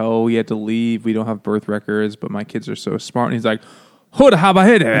about how he had to leave. We don't have birth records, but my kids are so smart. And he's like, "Hood haba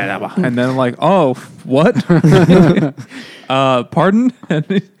hid haba." And then I'm like, "Oh, what? Pardon?"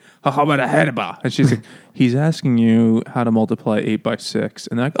 And she's like, "He's asking you how to multiply 8 by 6."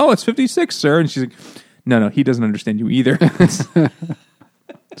 And they're like, "Oh, it's 56, sir." And she's like, "No, he doesn't understand you either."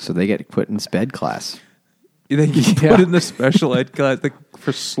 So they get put in sped class. They get put in the special ed class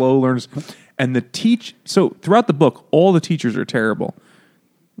for slow learners. And so throughout the book, all the teachers are terrible,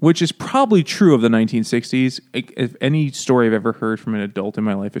 which is probably true of the 1960s. If any story I've ever heard from an adult in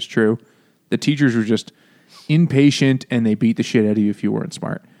my life is true, the teachers were just impatient and they beat the shit out of you if you weren't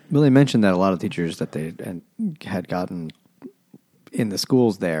smart. Well, they mentioned that a lot of teachers that they had gotten in the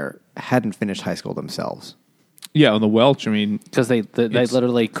schools there hadn't finished high school themselves. Yeah, on the Welch, I mean, Because they It's-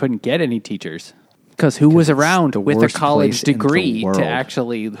 literally couldn't get any teachers. Because who was around the with a worst college place in the degree world. to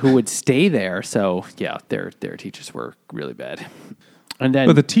actually who would stay there? So yeah, their teachers were really bad. And then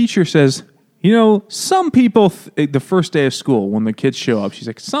but the teacher says, some people, the first day of school, when the kids show up, she's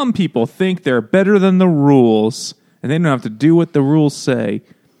like, some people think they're better than the rules, and they don't have to do what the rules say.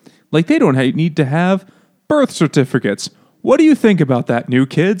 Like, they don't need to have birth certificates. What do you think about that, new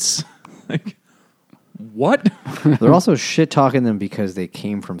kids? Like, what? They're also shit-talking them because they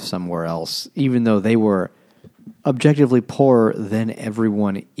came from somewhere else, even though they were objectively poorer than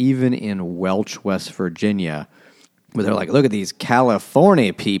everyone, even in Welch, West Virginia. Where they're like, look at these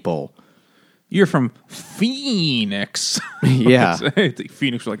California people. You're from Phoenix. Yeah. I think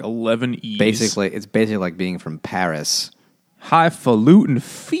Phoenix was like 11 E's. It's basically like being from Paris. Highfalutin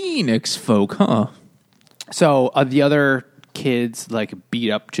Phoenix folk, huh? So the other kids like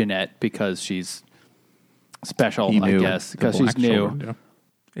beat up Jeannette because she's special, I guess, because she's new. Children, yeah.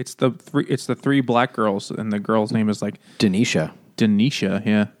 It's the three black girls, and the girl's name is like Denisha.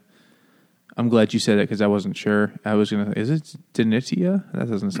 Yeah. I'm glad you said it because I wasn't sure. I was gonna. Is it Denitia? That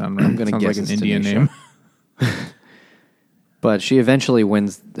doesn't sound right. I'm gonna Sounds guess like an it's Indian Denisha. name. But she eventually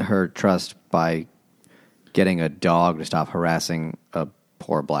wins her trust by getting a dog to stop harassing a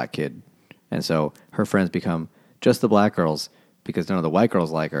poor black kid. And so her friends become just the black girls because none of the white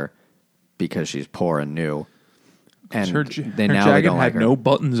girls like her because she's poor and new. And her they jacket don't like had her. no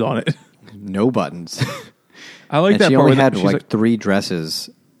buttons on it. No buttons. I like And that she part. only where had she's like 3 dresses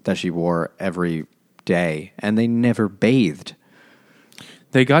that she wore every day, and they never bathed.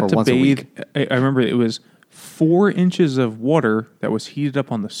 they got or to once a bathe. week. I remember it was 4 inches of water that was heated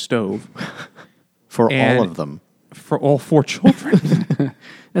up on the stove For And- all of them. for all 4 children.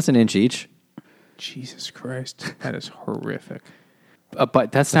 That's an inch each. Jesus Christ, that is horrific.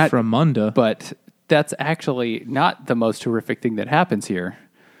 But that's not. Framunda. But that's actually not the most horrific thing that happens here,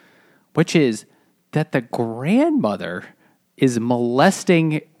 which is that the grandmother is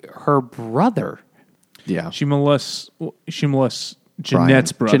molesting her brother. Yeah. She molests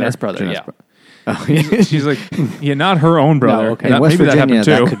Jeanette's brother. Jeanette's brother, Jeanette's yeah. Oh, yeah. She's like, yeah, not her own brother. No, okay. In That- West maybe that Virginia, happened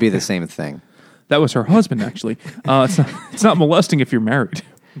too. that could be the same thing. That was her husband, actually. It's not molesting if you're married.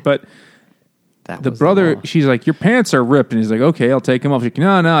 But That the was brother, law. she's like, your pants are ripped. And he's like, okay, I'll take them off. She's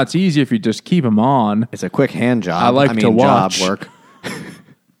like, no, it's easier if you just keep them on. It's a quick hand job. I like to watch. Job work.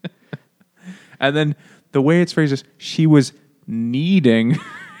 And then the way it's phrased is, she was kneading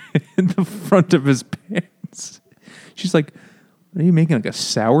in the front of his pants. She's like, are you making like a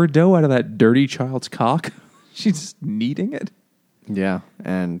sourdough out of that dirty child's cock? She's just kneading it. Yeah,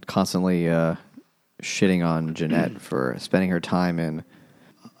 and constantly shitting on Jeannette for spending her time in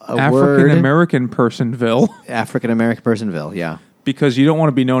African American personville. African American personville. Yeah, Because you don't want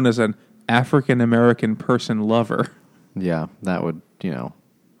to be known as an African American person lover. yeah, that would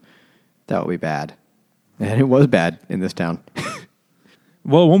that would be bad, and it was bad in this town.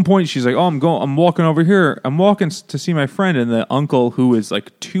 Well, at one point she's like, I'm walking over here. I'm walking to see my friend, and the uncle who is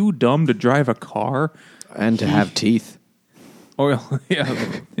like too dumb to drive a car. And to have teeth. Or yeah,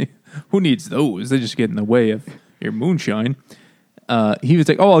 who needs those? They just get in the way of your moonshine. He was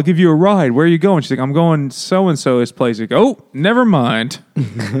like, "Oh, I'll give you a ride. Where are you going?" She's like, "I'm going so and so's place." Like, "Oh, never mind.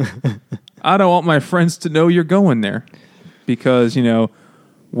 I don't want my friends to know you're going there because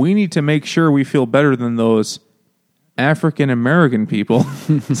we need to make sure we feel better than those African American people,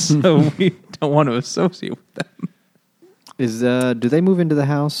 so we don't want to associate with them." Do they move into the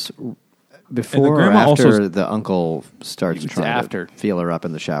house before or grandma after also- the uncle starts It's trying after. to feel her up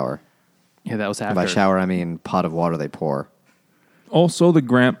in the shower? Yeah, that was And after. by shower, I mean pot of water they pour. Also,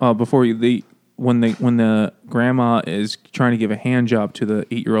 the when the grandma is trying to give a hand job to the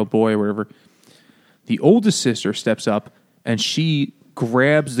 8-year-old boy or whatever, the oldest sister steps up and she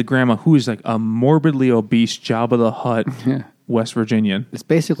grabs the grandma, who is like a morbidly obese Jabba the Hutt West Virginian. It's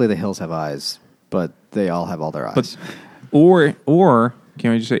basically The Hills Have Eyes, but they all have all their eyes. Or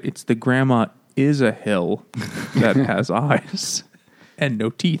can I just say it's the grandma is a hill that has eyes and no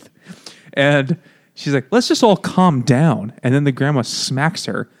teeth. And she's like, let's just all calm down. And then the grandma smacks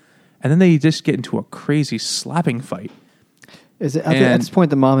her. And then they just get into a crazy slapping fight. Is it, at this point,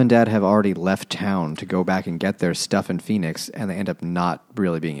 the mom and dad have already left town to go back and get their stuff in Phoenix, and they end up not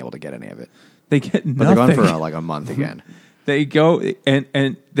really being able to get any of it. They get But nothing. they're gone for like a month again. They go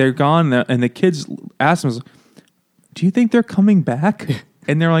and they're gone. And the kids ask them, do you think they're coming back?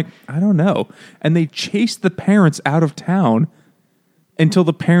 And they're like, I don't know. And they chase the parents out of town until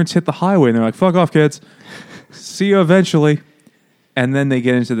the parents hit the highway. And they're like, fuck off, kids. See you eventually. And then they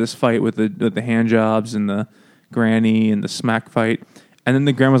get into this fight with the hand jobs and the granny and the smack fight. And then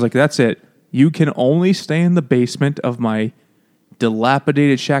the grandma's like, that's it. You can only stay in the basement of my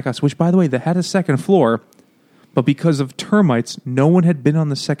dilapidated shack house, which, by the way, they had a second floor. But because of termites, no one had been on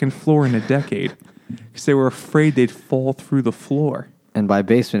the second floor in a decade because they were afraid they'd fall through the floor. And by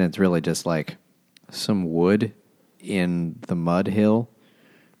basement, it's really just like some wood in the mud hill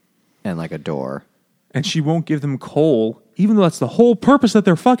and like a door. And she won't give them coal, even though that's the whole purpose that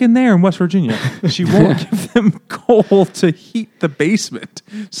they're fucking there in West Virginia. She won't give them coal to heat the basement.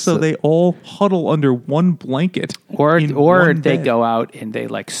 So they all huddle under one blanket. Or in they bed. go out and they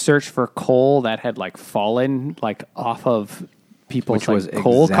like search for coal that had like fallen like off of people's Which was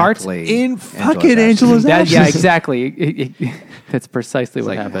coal carts. exactly In Angela's fucking Ashes. Angela's Ashes. Yeah, exactly. That's precisely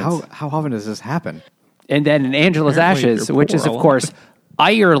what Like, happens. how often does this happen? And then in Angela's Apparently Ashes, they're which poor is, a of lot. course,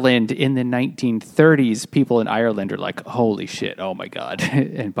 Ireland in the 1930s, people in Ireland are like, holy shit, oh my God.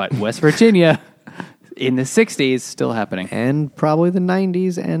 But West Virginia in the 60s, still happening. And probably the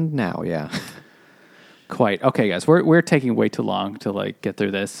 90s and now, yeah. Quite. Okay, guys, we're taking way too long to like get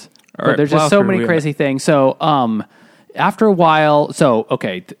through this. All But right, there's plow just so through, many yeah. crazy things. So, after a while,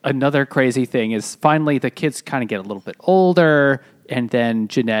 another crazy thing is finally the kids kind of get a little bit older, and then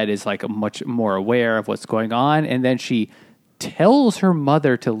Jeannette is like much more aware of what's going on, and then she tells her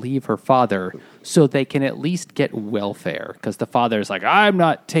mother to leave her father so they can at least get welfare, because the father's like, I'm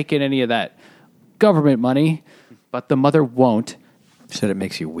not taking any of that government money, but the mother won't. Said it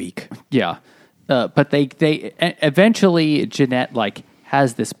makes you weak. Yeah. But they eventually Jeannette like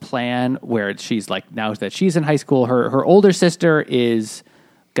has this plan where she's like, now that she's in high school, her older sister is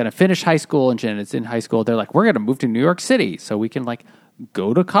going to finish high school and Jeannette's in high school. They're like, we're going to move to New York City so we can like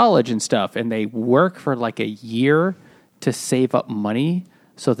go to college and stuff. And they work for like a year to save up money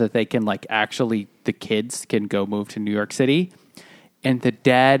so that they can like actually, the kids can go move to New York City. And the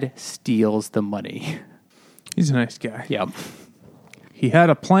dad steals the money. He's a nice guy. Yeah. He had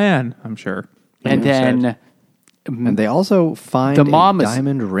a plan, I'm sure. And He then said. And they also find The mom a is-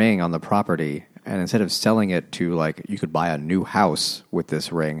 diamond ring on the property. And instead of selling it to, like, you could buy a new house with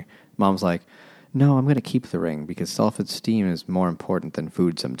this ring, mom's like, no, I'm going to keep the ring because self-esteem is more important than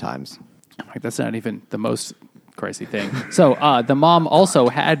food sometimes. Like, that's not even the most crazy thing. So the mom also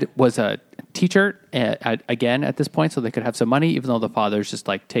was a teacher again at this point, so they could have some money, even though the father's just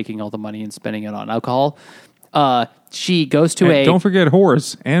like taking all the money and spending it on alcohol. She goes to And don't forget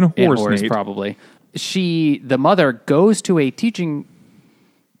whores and whores, Nate. probably. The mother goes to a teaching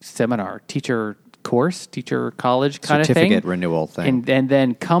seminar, teacher college kind of thing. Certificate renewal thing. And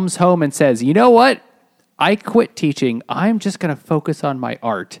then comes home and says, you know what? I quit teaching. I'm just going to focus on my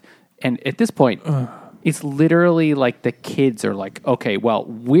art. And at this point, it's literally like the kids are like, okay, well,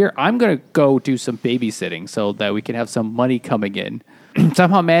 I'm going to go do some babysitting so that we can have some money coming in.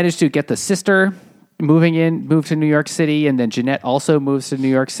 Somehow managed to get the sister move to New York City, and then Jeannette also moves to New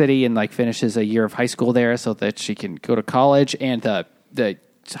York City and like finishes a year of high school there so that she can go to college. And the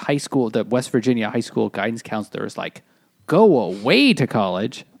high school, the West Virginia high school guidance counselor is like, go away to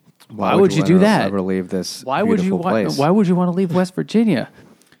college. Why would you do that? Ever leave this Why would you place? Why would you want to leave West Virginia?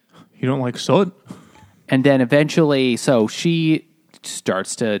 You don't like soot? And then eventually, so she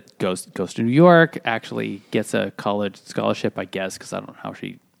starts to goes to New York. Actually, gets a college scholarship, I guess, because I don't know how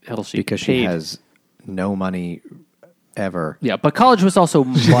she Because she paid. has no money ever. Yeah, but college was also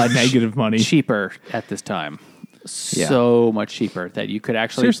much Negative money. cheaper at this time. Yeah. So much cheaper that you could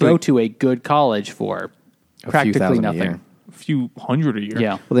actually Seriously. go to a good college for A few practically thousand a nothing. year. A few hundred a year.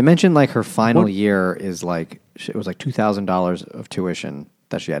 Yeah. Well, they mentioned like her final What- year is like it was like $2,000 of tuition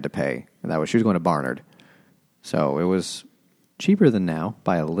that she had to pay, and she was going to Barnard, so it was cheaper than now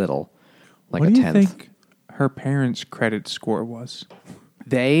by a little, like What a do you tenth. think her parents' credit score was?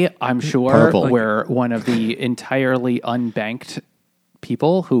 They, I'm sure, Purple. were one of the entirely unbanked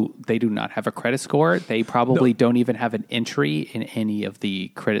people who they do not have a credit score. They probably don't even have an entry in any of the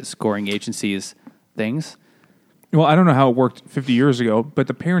credit scoring agencies' things. Well, I don't know how it worked 50 years ago, but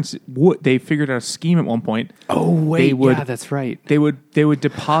the parents they figured out a scheme at one point. Oh, wait. They would- yeah, that's right. They would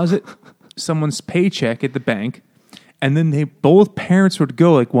deposit someone's paycheck at the bank, and then both parents would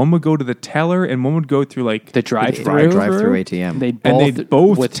go. Like one would go to the teller, and one would go through like The drive-through. drive-through ATM. They'd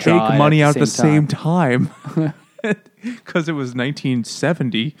both withdraw take money out at at the same time. Because it was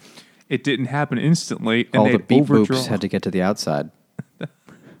 1970, it didn't happen instantly. And All the they'd beep overdraw. boops had to get to the outside.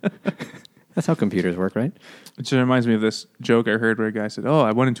 That's how computers work, right? Which reminds me of this joke I heard where a guy said, "Oh,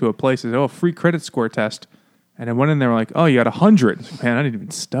 I went into a place and said, free credit score test," and I went in there like, "Oh, you got 100." Man, I didn't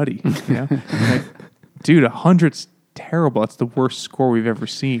even study. You know? Like, dude, 100's terrible. That's the worst score we've ever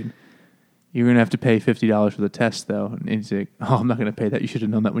seen. You're gonna have to pay $50 for the test, though. And he's like, "Oh, I'm not gonna pay that. You should have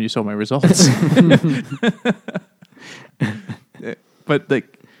known that when you saw my results." But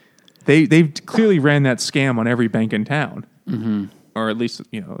like, they clearly ran that scam on every bank in town, or at least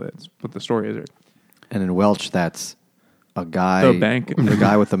that's what the story is. And in Welch, that's a guy, The bank. the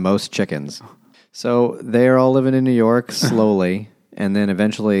guy with the most chickens. So they're all living in New York slowly, and then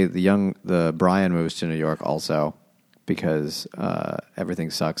eventually the Brian moves to New York also because everything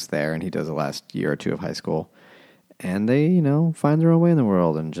sucks there, and he does the last year or two of high school. And they, find their own way in the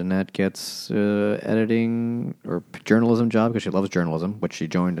world. And Jeannette gets editing or journalism job because she loves journalism, which she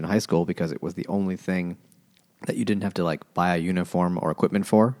joined in high school because it was the only thing that you didn't have to like buy a uniform or equipment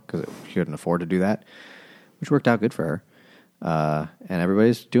for because she couldn't afford to do that, which worked out good for her. and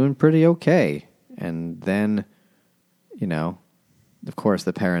everybody's doing pretty okay. And then, of course,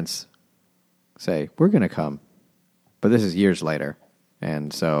 the parents say, we're going to come. But this is years later.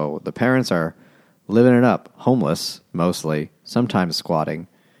 And so the parents are living it up, homeless mostly, sometimes squatting.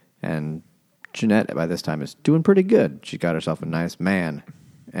 And Jeannette, by this time, is doing pretty good. She got herself a nice man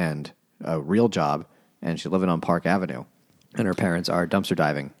and a real job, and she's living on Park Avenue. And her parents are dumpster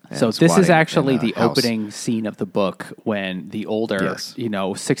diving. So this is actually the opening scene of the book when the older,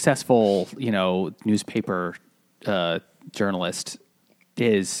 successful, newspaper journalist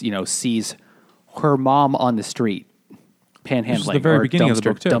sees her mom on the street panhandling. This is the very beginning of the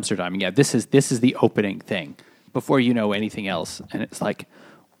book, too. Dumpster diving. Yeah, this is the opening thing before you know anything else. And it's like,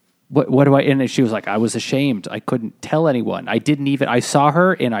 what do I? And she was like, I was ashamed. I couldn't tell anyone. I saw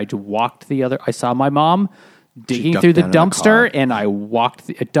her and I saw my mom digging through the dumpster, and I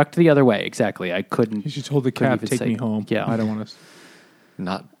ducked the other way. Exactly. I couldn't. You should told the cab, take me home. Yeah. I don't want to.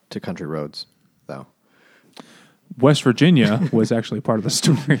 Not to country roads, though. West Virginia was actually part of the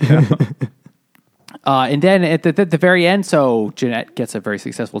story. Yeah. And then at the very end, so Jeannette gets a very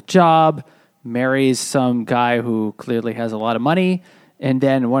successful job, marries some guy who clearly has a lot of money, and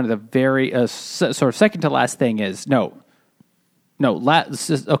then one of the very sort of second to last thing is second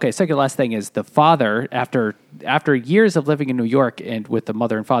to last thing is the father, after years of living in New York and with the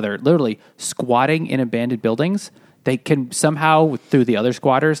mother and father literally squatting in abandoned buildings, they can somehow, through the other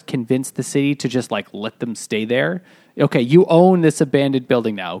squatters, convince the city to just let them stay there. Okay, you own this abandoned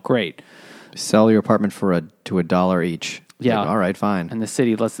building now. Great. Sell your apartment to $1 each. Yeah. All right, fine. And the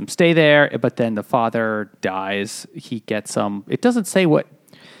city lets them stay there, but then the father dies. He gets it doesn't say what.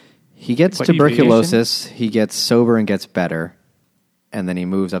 He gets tuberculosis. He gets sober and gets better. And then he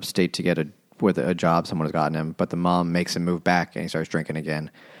moves upstate to get a job someone has gotten him. But the mom makes him move back, and he starts drinking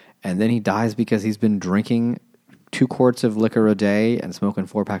again. And then he dies because he's been drinking 2 quarts of liquor a day and smoking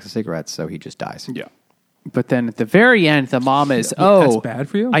 4 packs of cigarettes, so he just dies. Yeah. But then at the very end, the mom is, that's bad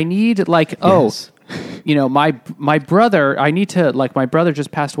for you? I need, yes. My brother, my brother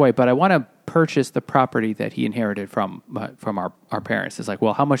just passed away, but I want to purchase the property that he inherited from our parents. It's like,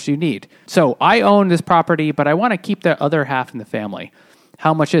 well, how much do you need? So I own this property, but I want to keep the other half in the family.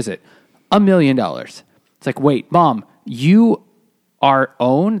 How much is it? $1 million. It's like, wait, Mom, you are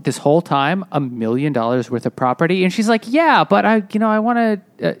owned this whole time $1 million worth of property? And she's like, yeah, but I want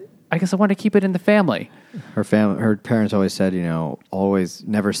to, I guess I want to keep it in the family. Her parents always said, always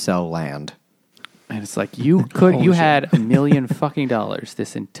never sell land. And it's like, you had $1 million fucking dollars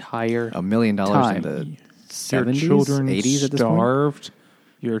this entire $1 million in the 70s, your children 80s at this starved.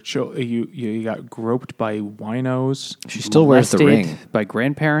 You got groped by winos. She still wears the ring. By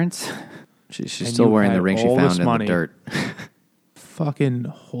grandparents. She's still wearing the ring she found in the dirt. Fucking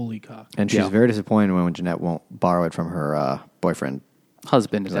holy cock. And she's very disappointed when Jeannette won't borrow it from her boyfriend.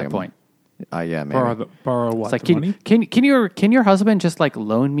 Husband at that point. Yeah, maybe. Borrow what? It's like, can your husband just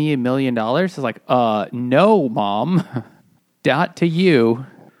loan me $1 million? It's like, no, Mom, not to you.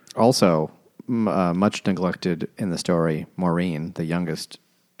 Also, much neglected in the story, Maureen, the youngest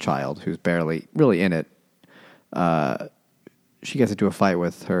child, who's barely really in it. She gets into a fight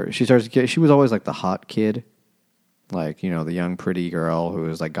with her. She was always the hot kid, the young pretty girl who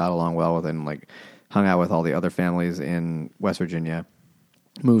was got along well with and hung out with all the other families in West Virginia.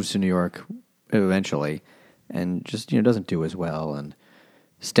 Moves to New York eventually and just, doesn't do as well and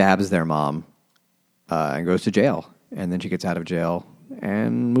stabs their mom and goes to jail. And then she gets out of jail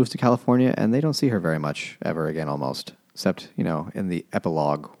and moves to California, and they don't see her very much ever again almost, except, in the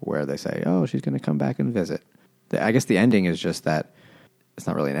epilogue where they say, oh, she's going to come back and visit. I guess the ending is just that it's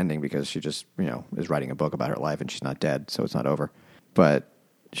not really an ending because she just, is writing a book about her life and she's not dead, so it's not over. But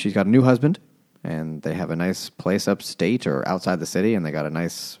she's got a new husband. And they have a nice place upstate or outside the city, and they got a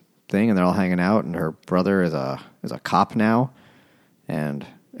nice thing, and they're all hanging out. And her brother is a cop now, and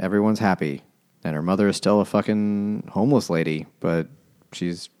everyone's happy. And her mother is still a fucking homeless lady, but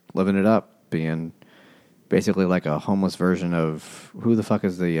she's living it up, being basically like a homeless version of who the fuck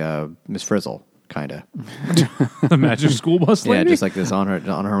is the Miss Frizzle, kind of the magic school bus lady. Yeah, just like this on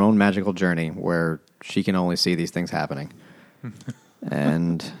her own magical journey where she can only see these things happening,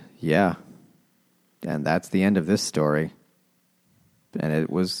 and yeah. And that's the end of this story. And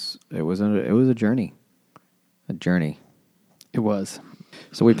it was a journey. A journey. It was.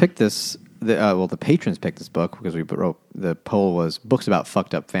 So we picked this, the patrons picked this book because we wrote, the poll was books about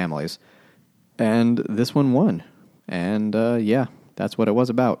fucked up families. And this one won. And yeah, that's what it was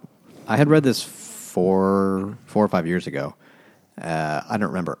about. I had read this 4 or 5 years ago. I don't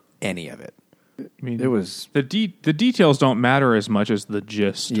remember any of it. I mean, it was the details don't matter as much as the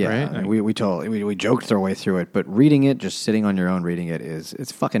gist, yeah. right? We joked our way through it, but reading it, just sitting on your own reading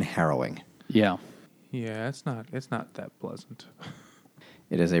it's fucking harrowing. Yeah. Yeah, it's not that pleasant.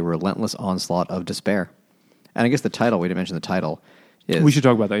 It is a relentless onslaught of despair. And I guess the title, we didn't mention the title, is... We should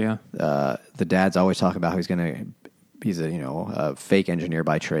talk about that, yeah. The dad's always talking about how he's a fake engineer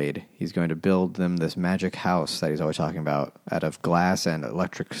by trade. He's going to build them this magic house that he's always talking about out of glass and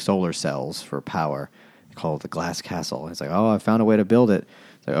electric solar cells for power. They call it the Glass Castle. And it's like, oh, I found a way to build it.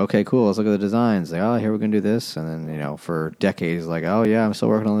 It's like, okay, cool, let's look at the designs. Like, oh, here we're going to do this. And then, for decades, like, oh, yeah, I'm still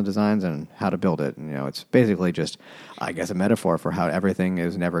working on the designs and how to build it. And, it's basically just, I guess, a metaphor for how everything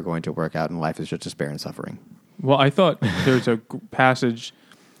is never going to work out and life is just despair and suffering. Well, I thought there's a passage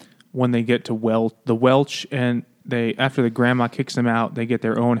when they get to the Welch, and after the grandma kicks them out, they get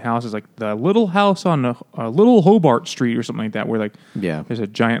their own house. It's like the little house on a little Hobart Street or something like that, where there's a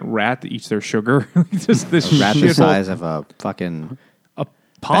giant rat that eats their sugar. Just this A rat the shithole. size of a fucking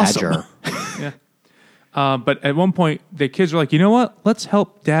Possum. badger. Yeah. But at one point, the kids are like, you know what? Let's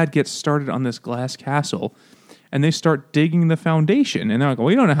help Dad get started on this glass castle. And they start digging the foundation. And they're like, well,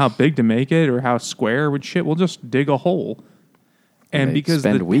 we don't know how big to make it or how square with shit. We'll just dig a hole. And They because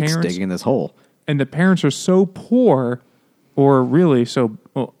spend the weeks parents, digging this hole. and the parents are so poor, or really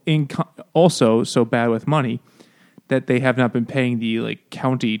also so bad with money, that they have not been paying the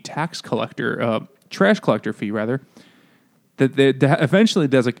county tax collector, trash collector fee rather, that eventually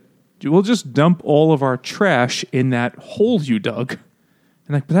does we'll just dump all of our trash in that hole you dug.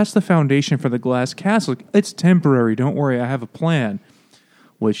 And but that's the foundation for the glass castle. It's temporary. Don't worry, I have a plan.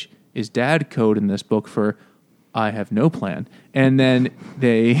 Which is dad code in this book for I have no plan. And then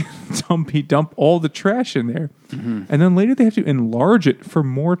they dump all the trash in there. Mm-hmm. And then later they have to enlarge it for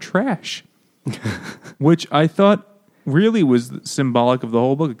more trash. Which I thought really was symbolic of the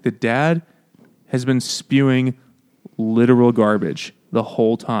whole book. The dad has been spewing literal garbage the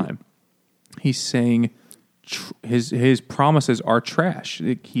whole time. He's saying his promises are trash.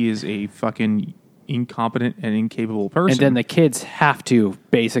 He is a fucking incompetent and incapable person. And then the kids have to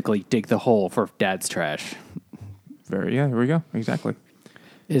basically dig the hole for dad's trash. There we go. Exactly.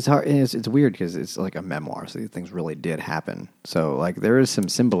 It's hard. It's weird because it's like a memoir, so these things really did happen. So there is some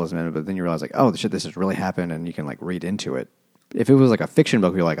symbolism in it, but then you realize oh shit, this has really happened, and you can read into it. If it was like a fiction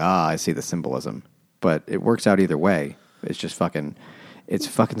book, you're like, I see the symbolism, but it works out either way. It's just it's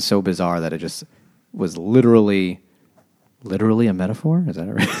fucking so bizarre that it just was literally a metaphor. Is that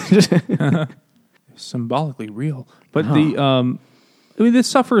right? Symbolically real, but the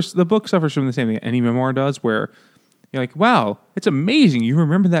book suffers from the same thing any memoir does, where you're like, wow, it's amazing. You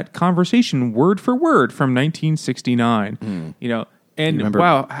remember that conversation word for word from 1969. And you remember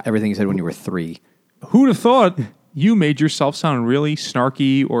wow, everything you said when you were 3. Who'd have thought you made yourself sound really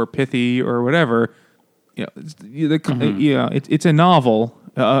snarky or pithy or whatever? It's a novel.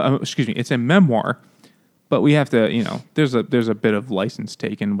 It's a memoir. But we have to, there's a bit of license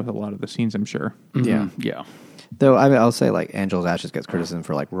taken with a lot of the scenes, I'm sure. Mm-hmm. Yeah. Though I'll say Angela's Ashes gets criticism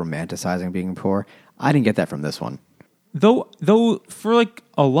for romanticizing being poor. I didn't get that from this one. Though for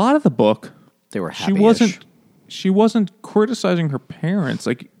a lot of the book, they were happy-ish. She wasn't criticizing her parents.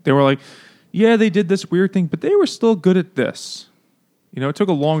 They were yeah, they did this weird thing, but they were still good at this. It took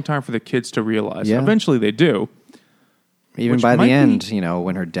a long time for the kids to realize. Yeah. Eventually they do. Even by the end,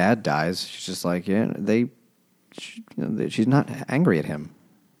 when her dad dies, she's just she's not angry at him.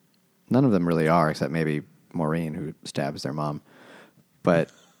 None of them really are, except maybe Maureen, who stabs their mom. But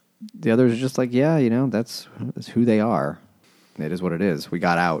the others are just that's who they are. It is what it is. We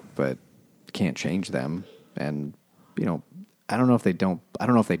got out, but can't change them. And I don't know if they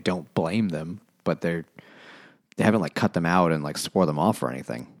don't blame them, but they haven't cut them out and swore them off or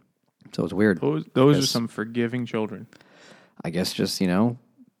anything. So it's weird. Those are some forgiving children. I guess just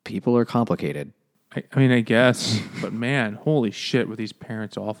people are complicated. I guess, but man, holy shit, were these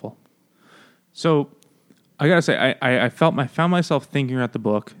parents awful. So I gotta say, I found myself thinking about the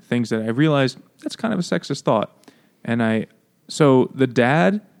book, things that I realized that's kind of a sexist thought. So the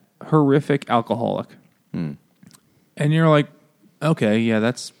dad, horrific alcoholic. And you're like, okay, yeah,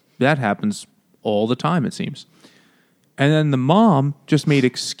 that happens all the time, it seems. And then the mom just made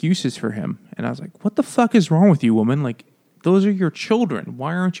excuses for him. And I was like, what the fuck is wrong with you, woman? Those are your children.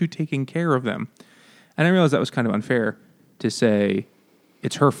 Why aren't you taking care of them? And I realized that was kind of unfair to say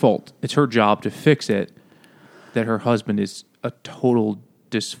it's her fault. It's her job to fix it, that her husband is a total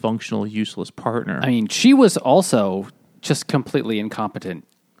dysfunctional, useless partner. I mean, she was also just completely incompetent.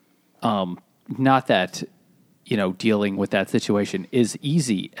 Not that, dealing with that situation is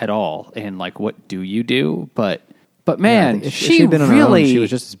easy at all. And what do you do? But man, if she'd been on her own, she was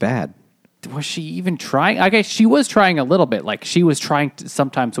just as bad. was she even trying? I guess she was trying a little bit. Like she was trying to,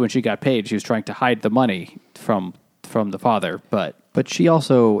 sometimes when she got paid, she was trying to hide the money from the father. But she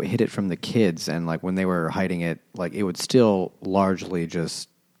also hid it from the kids, and like when they were hiding it, like it would still largely just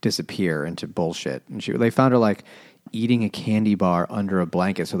disappear into bullshit. And they found her like eating a candy bar under a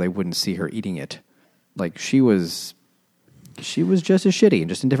blanket so they wouldn't see her eating it. Like she was just as shitty,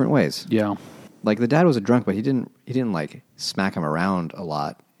 just in different ways. yeah, Like the dad was a drunk, but he didn't like smack him around a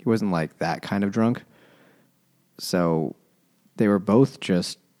lot. He wasn't like that kind of drunk. So they were both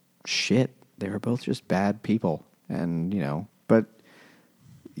just shit. They were both just bad people. And, but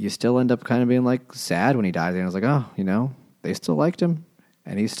you still end up kind of being like sad when he died. And I was like, oh, they still liked him.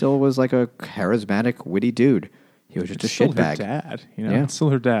 And he still was like a charismatic, witty dude. He was just a shitbag. Dad, Yeah. It's still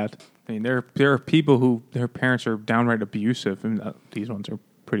her dad. I mean, there are people who their parents are downright abusive, and these ones are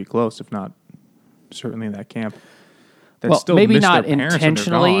pretty close, if not certainly in that camp. That still maybe miss not their parents when they're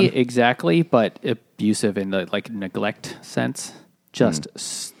intentionally gone. exactly, but abusive in the like neglect sense. Just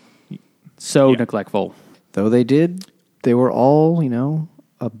so neglectful. Though they were all,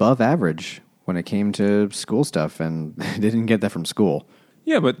 above average when it came to school stuff, and they didn't get that from school.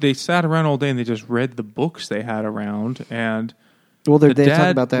 Yeah, but they sat around all day and they just read the books they had around, and Well, they the talk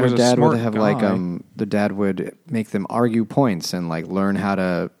dad about that. Her was a dad would smart have guy. the dad would make them argue points and like learn how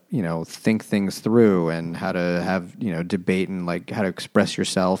to think things through and how to have debate and like how to express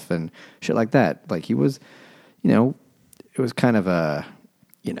yourself and shit like that. Like he was, it was kind of a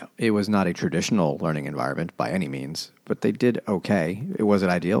it was not a traditional learning environment by any means, but they did okay. Was it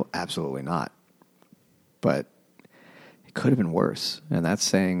ideal? Absolutely not. But it could have been worse, and that's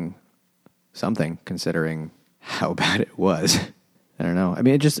saying something considering how bad it was. I don't know. I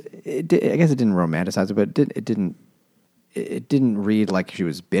mean, I guess it didn't romanticize it, but it didn't read like she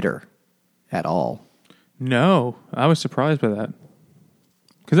was bitter at all. No, I was surprised by that.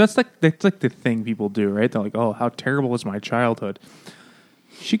 Because that's like the thing people do, right? They're like, "Oh, how terrible was my childhood."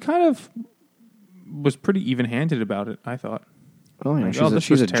 She kind of was pretty even-handed about it, I thought. Oh, yeah, Like,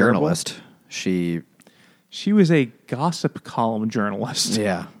 she's a terrible. journalist. She was a gossip column journalist.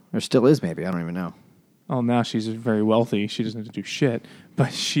 yeah, or still is maybe. I don't even know. Oh, now she's very wealthy. She doesn't have to do shit.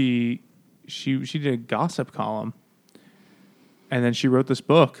 But she did a gossip column, and then she wrote this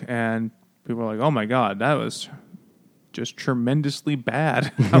book, and people were like, "Oh my god, that was just tremendously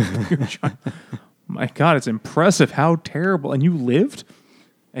bad." My god, it's impressive how terrible. And you lived,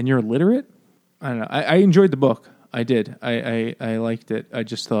 and you're illiterate. I don't know. I enjoyed the book. I did. I liked it. I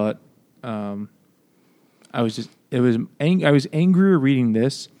just thought I was angrier reading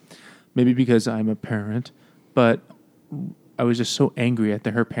this. Maybe because I'm a parent, but I was just so angry at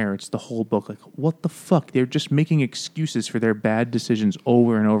her parents the whole book. Like, what the fuck? They're just making excuses for their bad decisions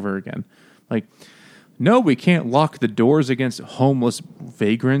over and over again. Like, no, we can't lock the doors against homeless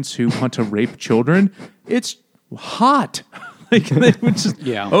vagrants who want to rape children. It's hot. Like, they would just,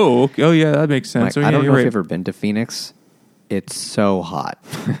 Yeah. Oh, okay. Oh, yeah, that makes sense. Like, Oh, I don't yeah, know if you're you've right. ever been to Phoenix. It's so hot.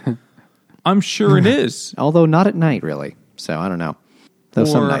 I'm sure it is. Although not at night, really. So I don't know. Though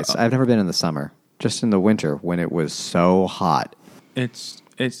some Or, nights. I've never been in the summer. Just in the winter when it was so hot. It's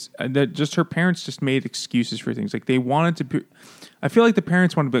that just her parents just made excuses for things. Like they wanted to be, I feel like the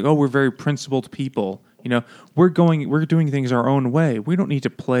parents wanted to be like, oh, we're very principled people. We're doing things our own way. We don't need to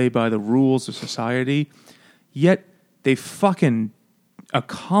play by the rules of society. Yet they fucking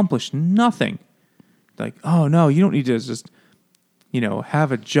accomplished nothing. Like, oh no, you don't need to just,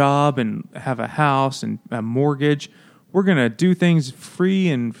 have a job and have a house and a mortgage. We're going to do things free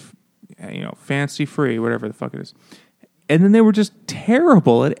and, fancy free, whatever the fuck it is. And then they were just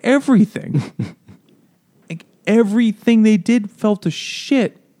terrible at everything. Like everything they did fell to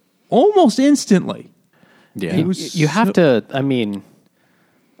shit almost instantly. Yeah. It was You have to, I mean,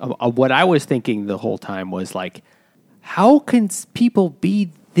 what I was thinking the whole time was like, how can people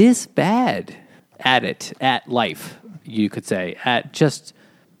be this bad at life, you could say, at just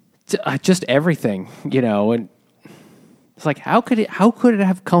everything, and it's like, how could it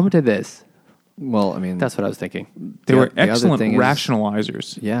have come to this? Well, I mean, That's what I was thinking. They were the other excellent thing is-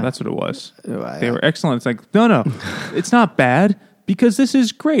 rationalizers. Yeah. That's what it was. I- They were excellent. It's like, no, it's not bad because this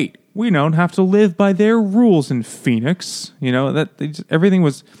is great. We don't have to live by their rules in Phoenix. Everything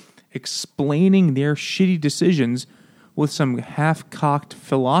was explaining their shitty decisions with some half-cocked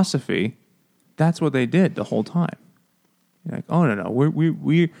philosophy. That's what they did the whole time. You're like, oh no,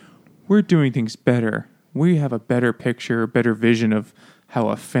 we're doing things better. We have a better picture, a better vision of how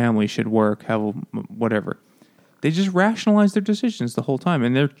a family should work, how whatever. They just rationalize their decisions the whole time,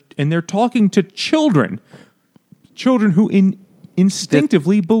 and they're talking to children who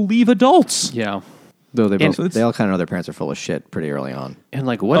instinctively believe adults. Yeah. Though they And- both, they all kind of know their parents are full of shit pretty early on. And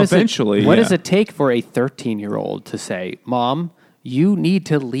like, what Eventually, what yeah. does it take for a 13-year-old to say, "Mom, you need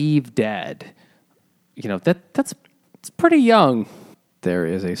to leave Dad"? You know that's it's pretty young. There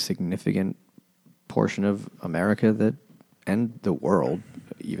is a significant portion of America that, and the world,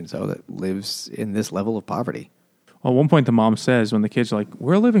 even so, that lives in this level of poverty. Well, at one point, the mom says when the kids are like,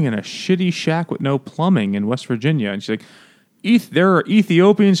 "We're living in a shitty shack with no plumbing in West Virginia," and she's like, "There are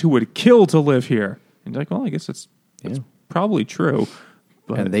Ethiopians who would kill to live here." And you're like, well, I guess that's probably true.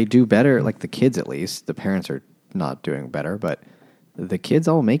 But And they do better, like the kids at least. The parents are not doing better, but the kids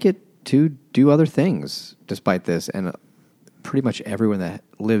all make it to do other things despite this. And pretty much everyone that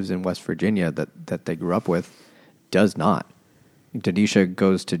lives in West Virginia that they grew up with does not. Denisha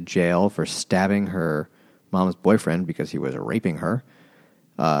goes to jail for stabbing her mom's boyfriend because he was raping her.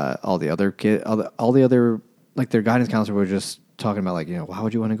 All the other like their guidance counselor were just talking about like, why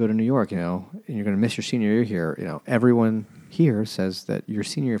would you want to go to New York? And you're going to miss your senior year here. Everyone here says that your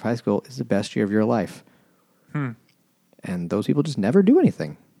senior year of high school is the best year of your life. And those people just never do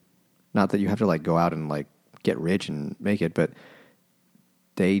anything. Not that you have to like go out and like get rich and make it, but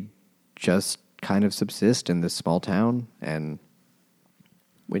they just kind of subsist in this small town. And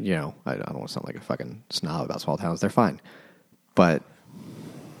when, I don't want to sound like a fucking snob about small towns. They're fine. But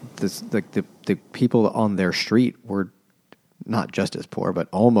this, like the people on their street were not just as poor, but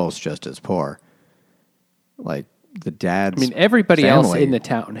almost just as poor. Like the dad's everybody else family. in the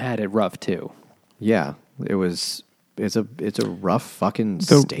town had it rough too. Yeah, it's a rough fucking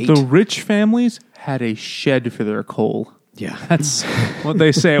the state. rich families had a shed for their coal. Yeah. That's what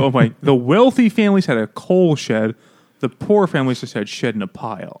they say at one point. The wealthy families had a coal shed. The poor families just had shed in a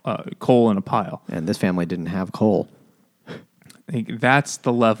pile, coal in a pile. And this family didn't have coal. I think that's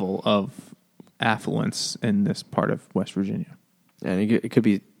the level of affluence in this part of West Virginia. And it could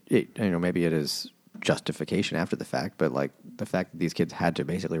be, maybe it is justification after the fact, but like the fact that these kids had to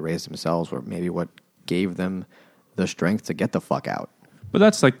basically raise themselves were maybe what gave them the strength to get the fuck out. But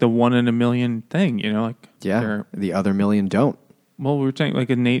that's like the 1 in a million thing, like the other million don't. Well, we were saying, like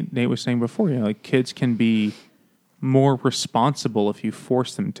Nate was saying before, like kids can be more responsible if you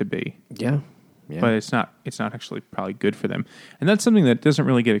force them to be. Yeah. But it's not actually probably good for them. And that's something that doesn't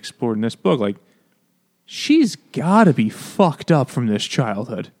really get explored in this book. Like, she's got to be fucked up from this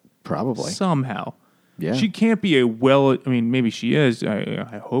childhood. Probably. Somehow. Yeah. She can't be maybe she is.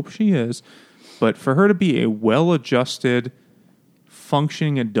 I hope she is. But for her to be a well-adjusted,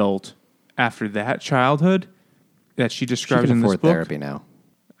 functioning adult after that childhood that she describes she can in this afford book. therapy now.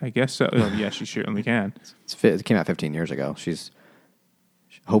 I guess so. Oh, yeah, she certainly can. It came out 15 years ago.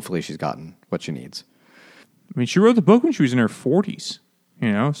 Hopefully she's gotten what she needs. I mean, she wrote the book when she was in her 40s,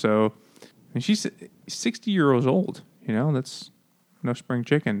 so she's 60 years old, that's no spring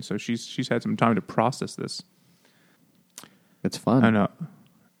chicken. So she's had some time to process this. It's fun. I know.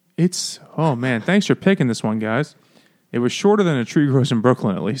 Oh man, thanks for picking this one, guys. It was shorter than A Tree Grows in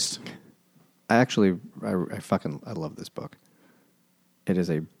Brooklyn, at least. I love this book. It is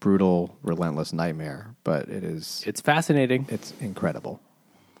a brutal, relentless nightmare, but It's fascinating. it's incredible.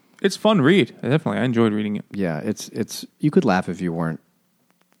 It's fun read. I enjoyed reading it. Yeah, it's you could laugh if you weren't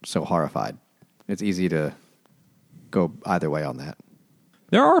so horrified. It's easy to go either way on that.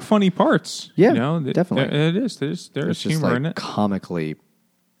 There are funny parts. Yeah, It definitely. is. There's It's just humor like in it. comically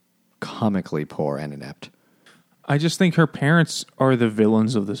poor and inept. I just think her parents are the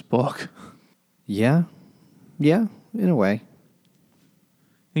villains of this book. Yeah, in a way.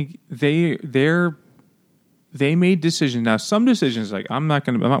 I think they made decisions. Now, some decisions, like I'm not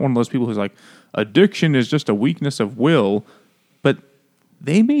one of those people who's like, addiction is just a weakness of will, but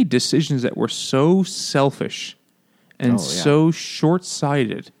they made decisions that were so selfish and so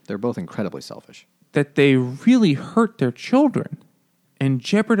short-sighted They're both incredibly selfish. that they really hurt their children and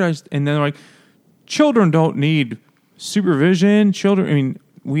jeopardized. And then they're like, children don't need supervision.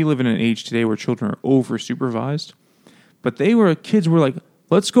 We live in an age today where children are over-supervised, but kids were like,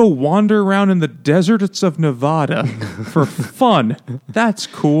 let's go wander around in the deserts of Nevada for fun. That's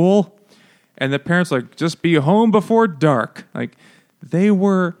cool. And the parents like, just be home before dark. Like, they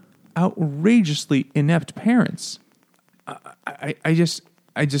were outrageously inept parents. I just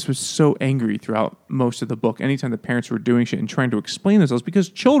was so angry throughout most of the book. Anytime the parents were doing shit and trying to explain themselves,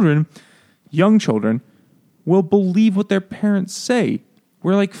 because young children, will believe what their parents say.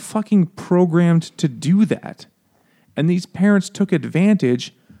 We're like fucking programmed to do that. And these parents took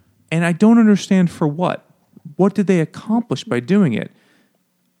advantage, and I don't understand for what. What did they accomplish by doing it?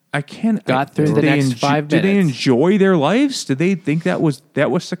 Got through the next 5 Did they minutes. enjoy their lives? Did they think that was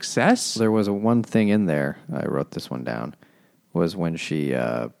success? There was one thing in there. I wrote this one down. Was when she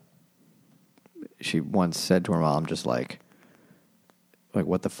she once said to her mom, just like,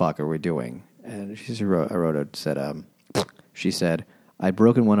 what the fuck are we doing? And she said, I'd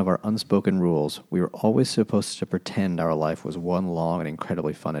broken one of our unspoken rules. We were always supposed to pretend our life was one long and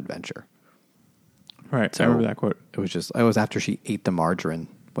incredibly fun adventure. Right. So I remember that quote. It was after she ate the margarine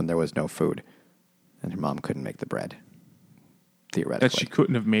when there was no food, and her mom couldn't make the bread. Theoretically, That she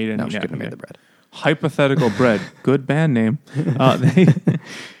couldn't have made any. No, she couldn't have made the bread. Hypothetical bread. Good band name.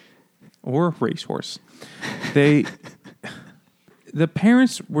 Or racehorse. The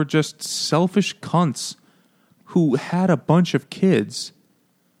parents were just selfish cunts who had a bunch of kids,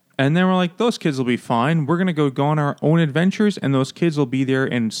 and they were like, those kids will be fine. We're going to go on our own adventures, and those kids will be there,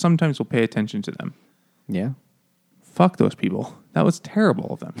 and sometimes we'll pay attention to them. Yeah. Fuck those people. That was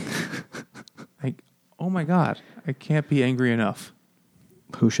terrible of them. Like, oh my God, I can't be angry enough.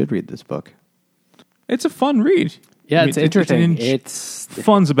 Who should read this book? It's a fun read. Yeah, it's interesting.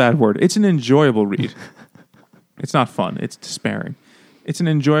 Fun's a bad word. It's an enjoyable read. It's not fun. It's despairing. It's an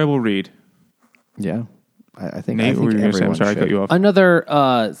enjoyable read. Yeah. I think, Nate, I think everyone I'm sorry, I cut you off.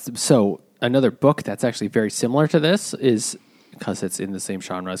 Another book that's actually very similar to this is, because it's in the same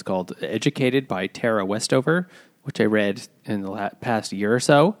genre, is called Educated by Tara Westover, which I read in the past year or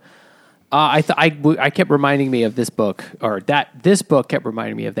so. I kept reminding me of this book, or that this book kept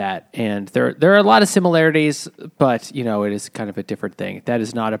reminding me of that, and there are a lot of similarities, but it is kind of a different thing. That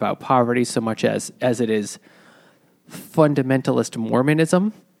is not about poverty so much as it is fundamentalist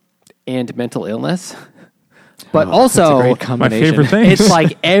Mormonism and mental illness. But also, that's a great combination. My favorite thing. It's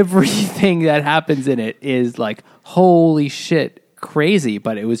like everything that happens in it is like, holy shit, crazy,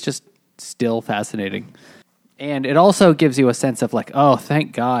 but it was just still fascinating. And it also gives you a sense of like, oh,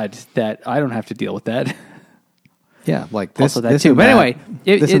 thank God that I don't have to deal with that. Yeah, like this. Also that this too. And But that, anyway,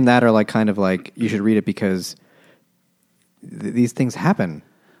 this and that are like kind of like you should read it because these things happen.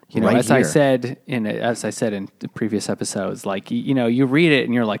 As I said in the previous episodes, like you read it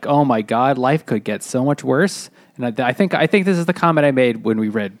and you're like, oh my God, life could get so much worse. And I think this is the comment I made when we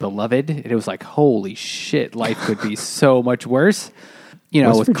read Beloved. It was like, holy shit, life could be so much worse.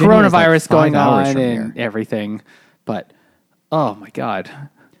 With Virginia coronavirus like 5 going hours on from and here. everything. But, oh my God. Yeah,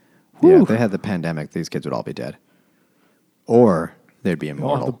 Whew. if they had the pandemic, these kids would all be dead. Or they'd be Oh,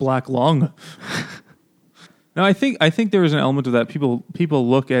 immortal. the black lung. No, I think there is an element of that. People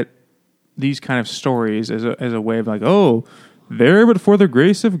look at these kind of stories as a way of like, oh, there but for the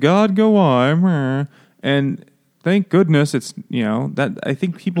grace of God go I. And thank goodness it's, that I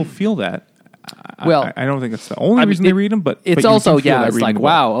think people feel that. Well, I don't think it's the only reason they read them, but it's you also, do feel that it's reading like, the book.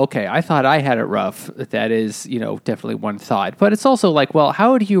 wow, okay, I thought I had it rough. That is, definitely one thought. But it's also like, well,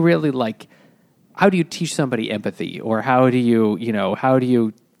 how do you teach somebody empathy? Or how do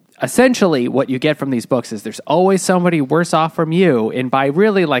you, essentially what you get from these books is there's always somebody worse off from you. And by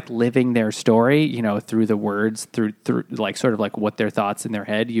really like living their story, through the words, through like sort of like what their thoughts in their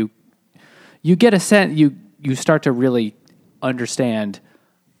head, you get a sense, you start to really understand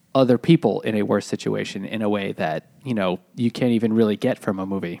other people in a worse situation in a way that, you can't even really get from a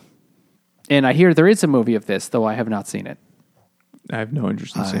movie. And I hear there is a movie of this, though I have not seen it. I have no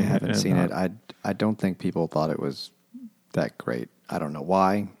interest in seeing it. I haven't seen it. I don't think people thought it was that great. I don't know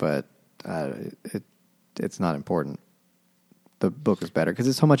why, but it's not important. The book is better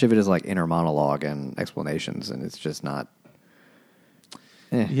because so much of it is like inner monologue and explanations, and it's just not.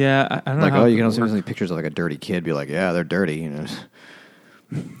 Yeah, I don't know. Like, how you can also see pictures of like a dirty kid. Be like, yeah, they're dirty.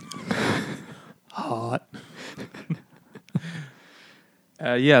 Hot.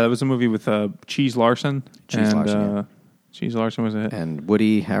 Yeah, that was a movie with Cheese Larson. Cheese Larson was it. And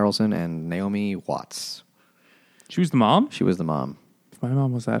Woody Harrelson and Naomi Watts. She was the mom? She was the mom. If my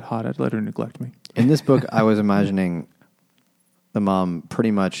mom was that hot, I'd let her neglect me. In this book, I was imagining the mom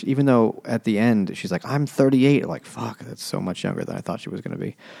pretty much, even though at the end she's like, I'm 38. Like, fuck, that's so much younger than I thought she was going to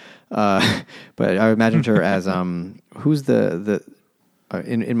be. But I imagined her as, who's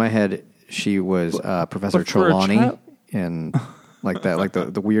in my head, she was Professor Trelawney in like that, like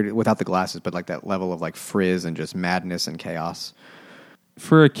the weird, without the glasses, but like that level of like frizz and just madness and chaos.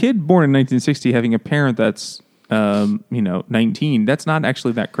 For a kid born in 1960, having a parent that's 19, that's not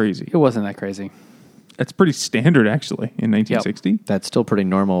actually that crazy. It wasn't that crazy. That's pretty standard, actually, in 1960. Yep. That's still pretty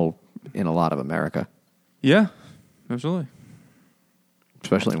normal in a lot of America. Yeah, absolutely.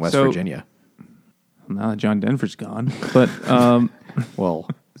 Especially in West Virginia. Now that John Denver's gone. But, well,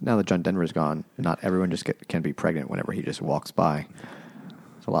 now that John Denver's gone, not everyone just can be pregnant whenever he just walks by.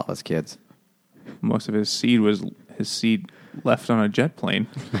 There's a lot less kids. most of his seed left on a jet plane.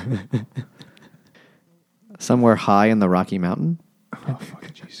 Somewhere high in the Rocky Mountain. Oh,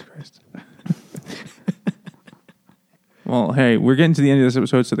 fucking Jesus Christ. Well, hey, we're getting to the end of this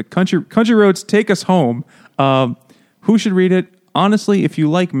episode, so the country roads take us home. Who should read it? Honestly, if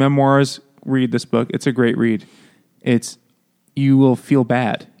you like memoirs, read this book. It's a great read. You will feel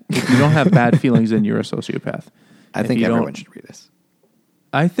bad. If you don't have bad feelings, then you're a sociopath. I think everyone should read this.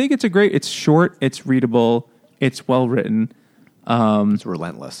 I think it's short, it's readable, it's well written. It's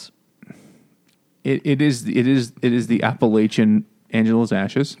relentless. It is the Appalachian Angela's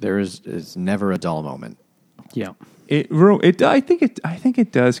Ashes. There is never a dull moment. Yeah. I think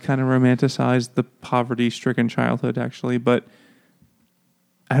it does kind of romanticize the poverty-stricken childhood, actually, but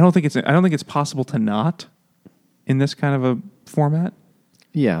I don't think it's possible to not in this kind of a format.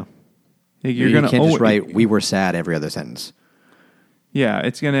 Yeah. Like You can't just write, we were sad every other sentence. Yeah,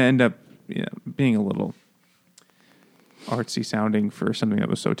 it's going to end up being a little artsy sounding for something that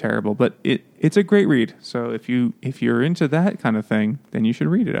was so terrible, but it's a great read. So if you're into that kind of thing, then you should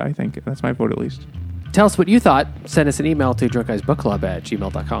read it. I think that's my vote, at least. Tell us what you thought. Send us an email to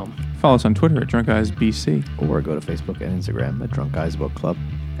drunkguysbookclub@gmail.com. Follow us on Twitter at drunkguysbc. Or go to Facebook and Instagram at Drunk Guys Book Club.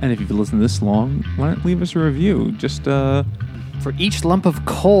 And if you've listened this long, why not leave us a review? Just For each lump of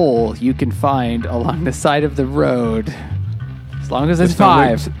coal you can find along the side of the road, as long as it's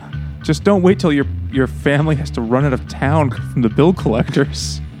 5. Just don't wait till your family has to run out of town from the bill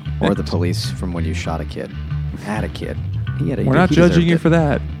collectors. Or the police from when you shot a kid. Had a kid. We're not judging you for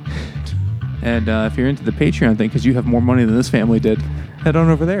that. And if you're into the Patreon thing, because you have more money than this family did, head on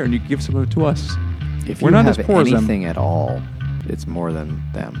over there and you can give some of it to us. If We're you not have as poor as them. anything at all, it's more than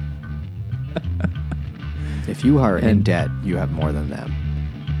them. If you are in debt, you have more than them.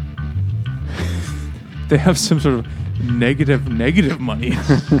 They have some sort of negative money.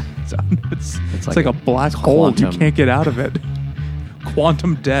 It's like a black hole. You quantum. can't get out of it.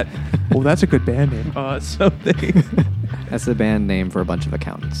 Quantum debt. Oh, that's a good band name. That's the band name for a bunch of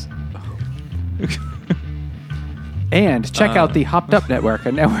accountants. And check out the Hopped Up Network,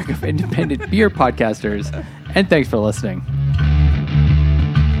 a network of independent beer podcasters. And thanks for listening.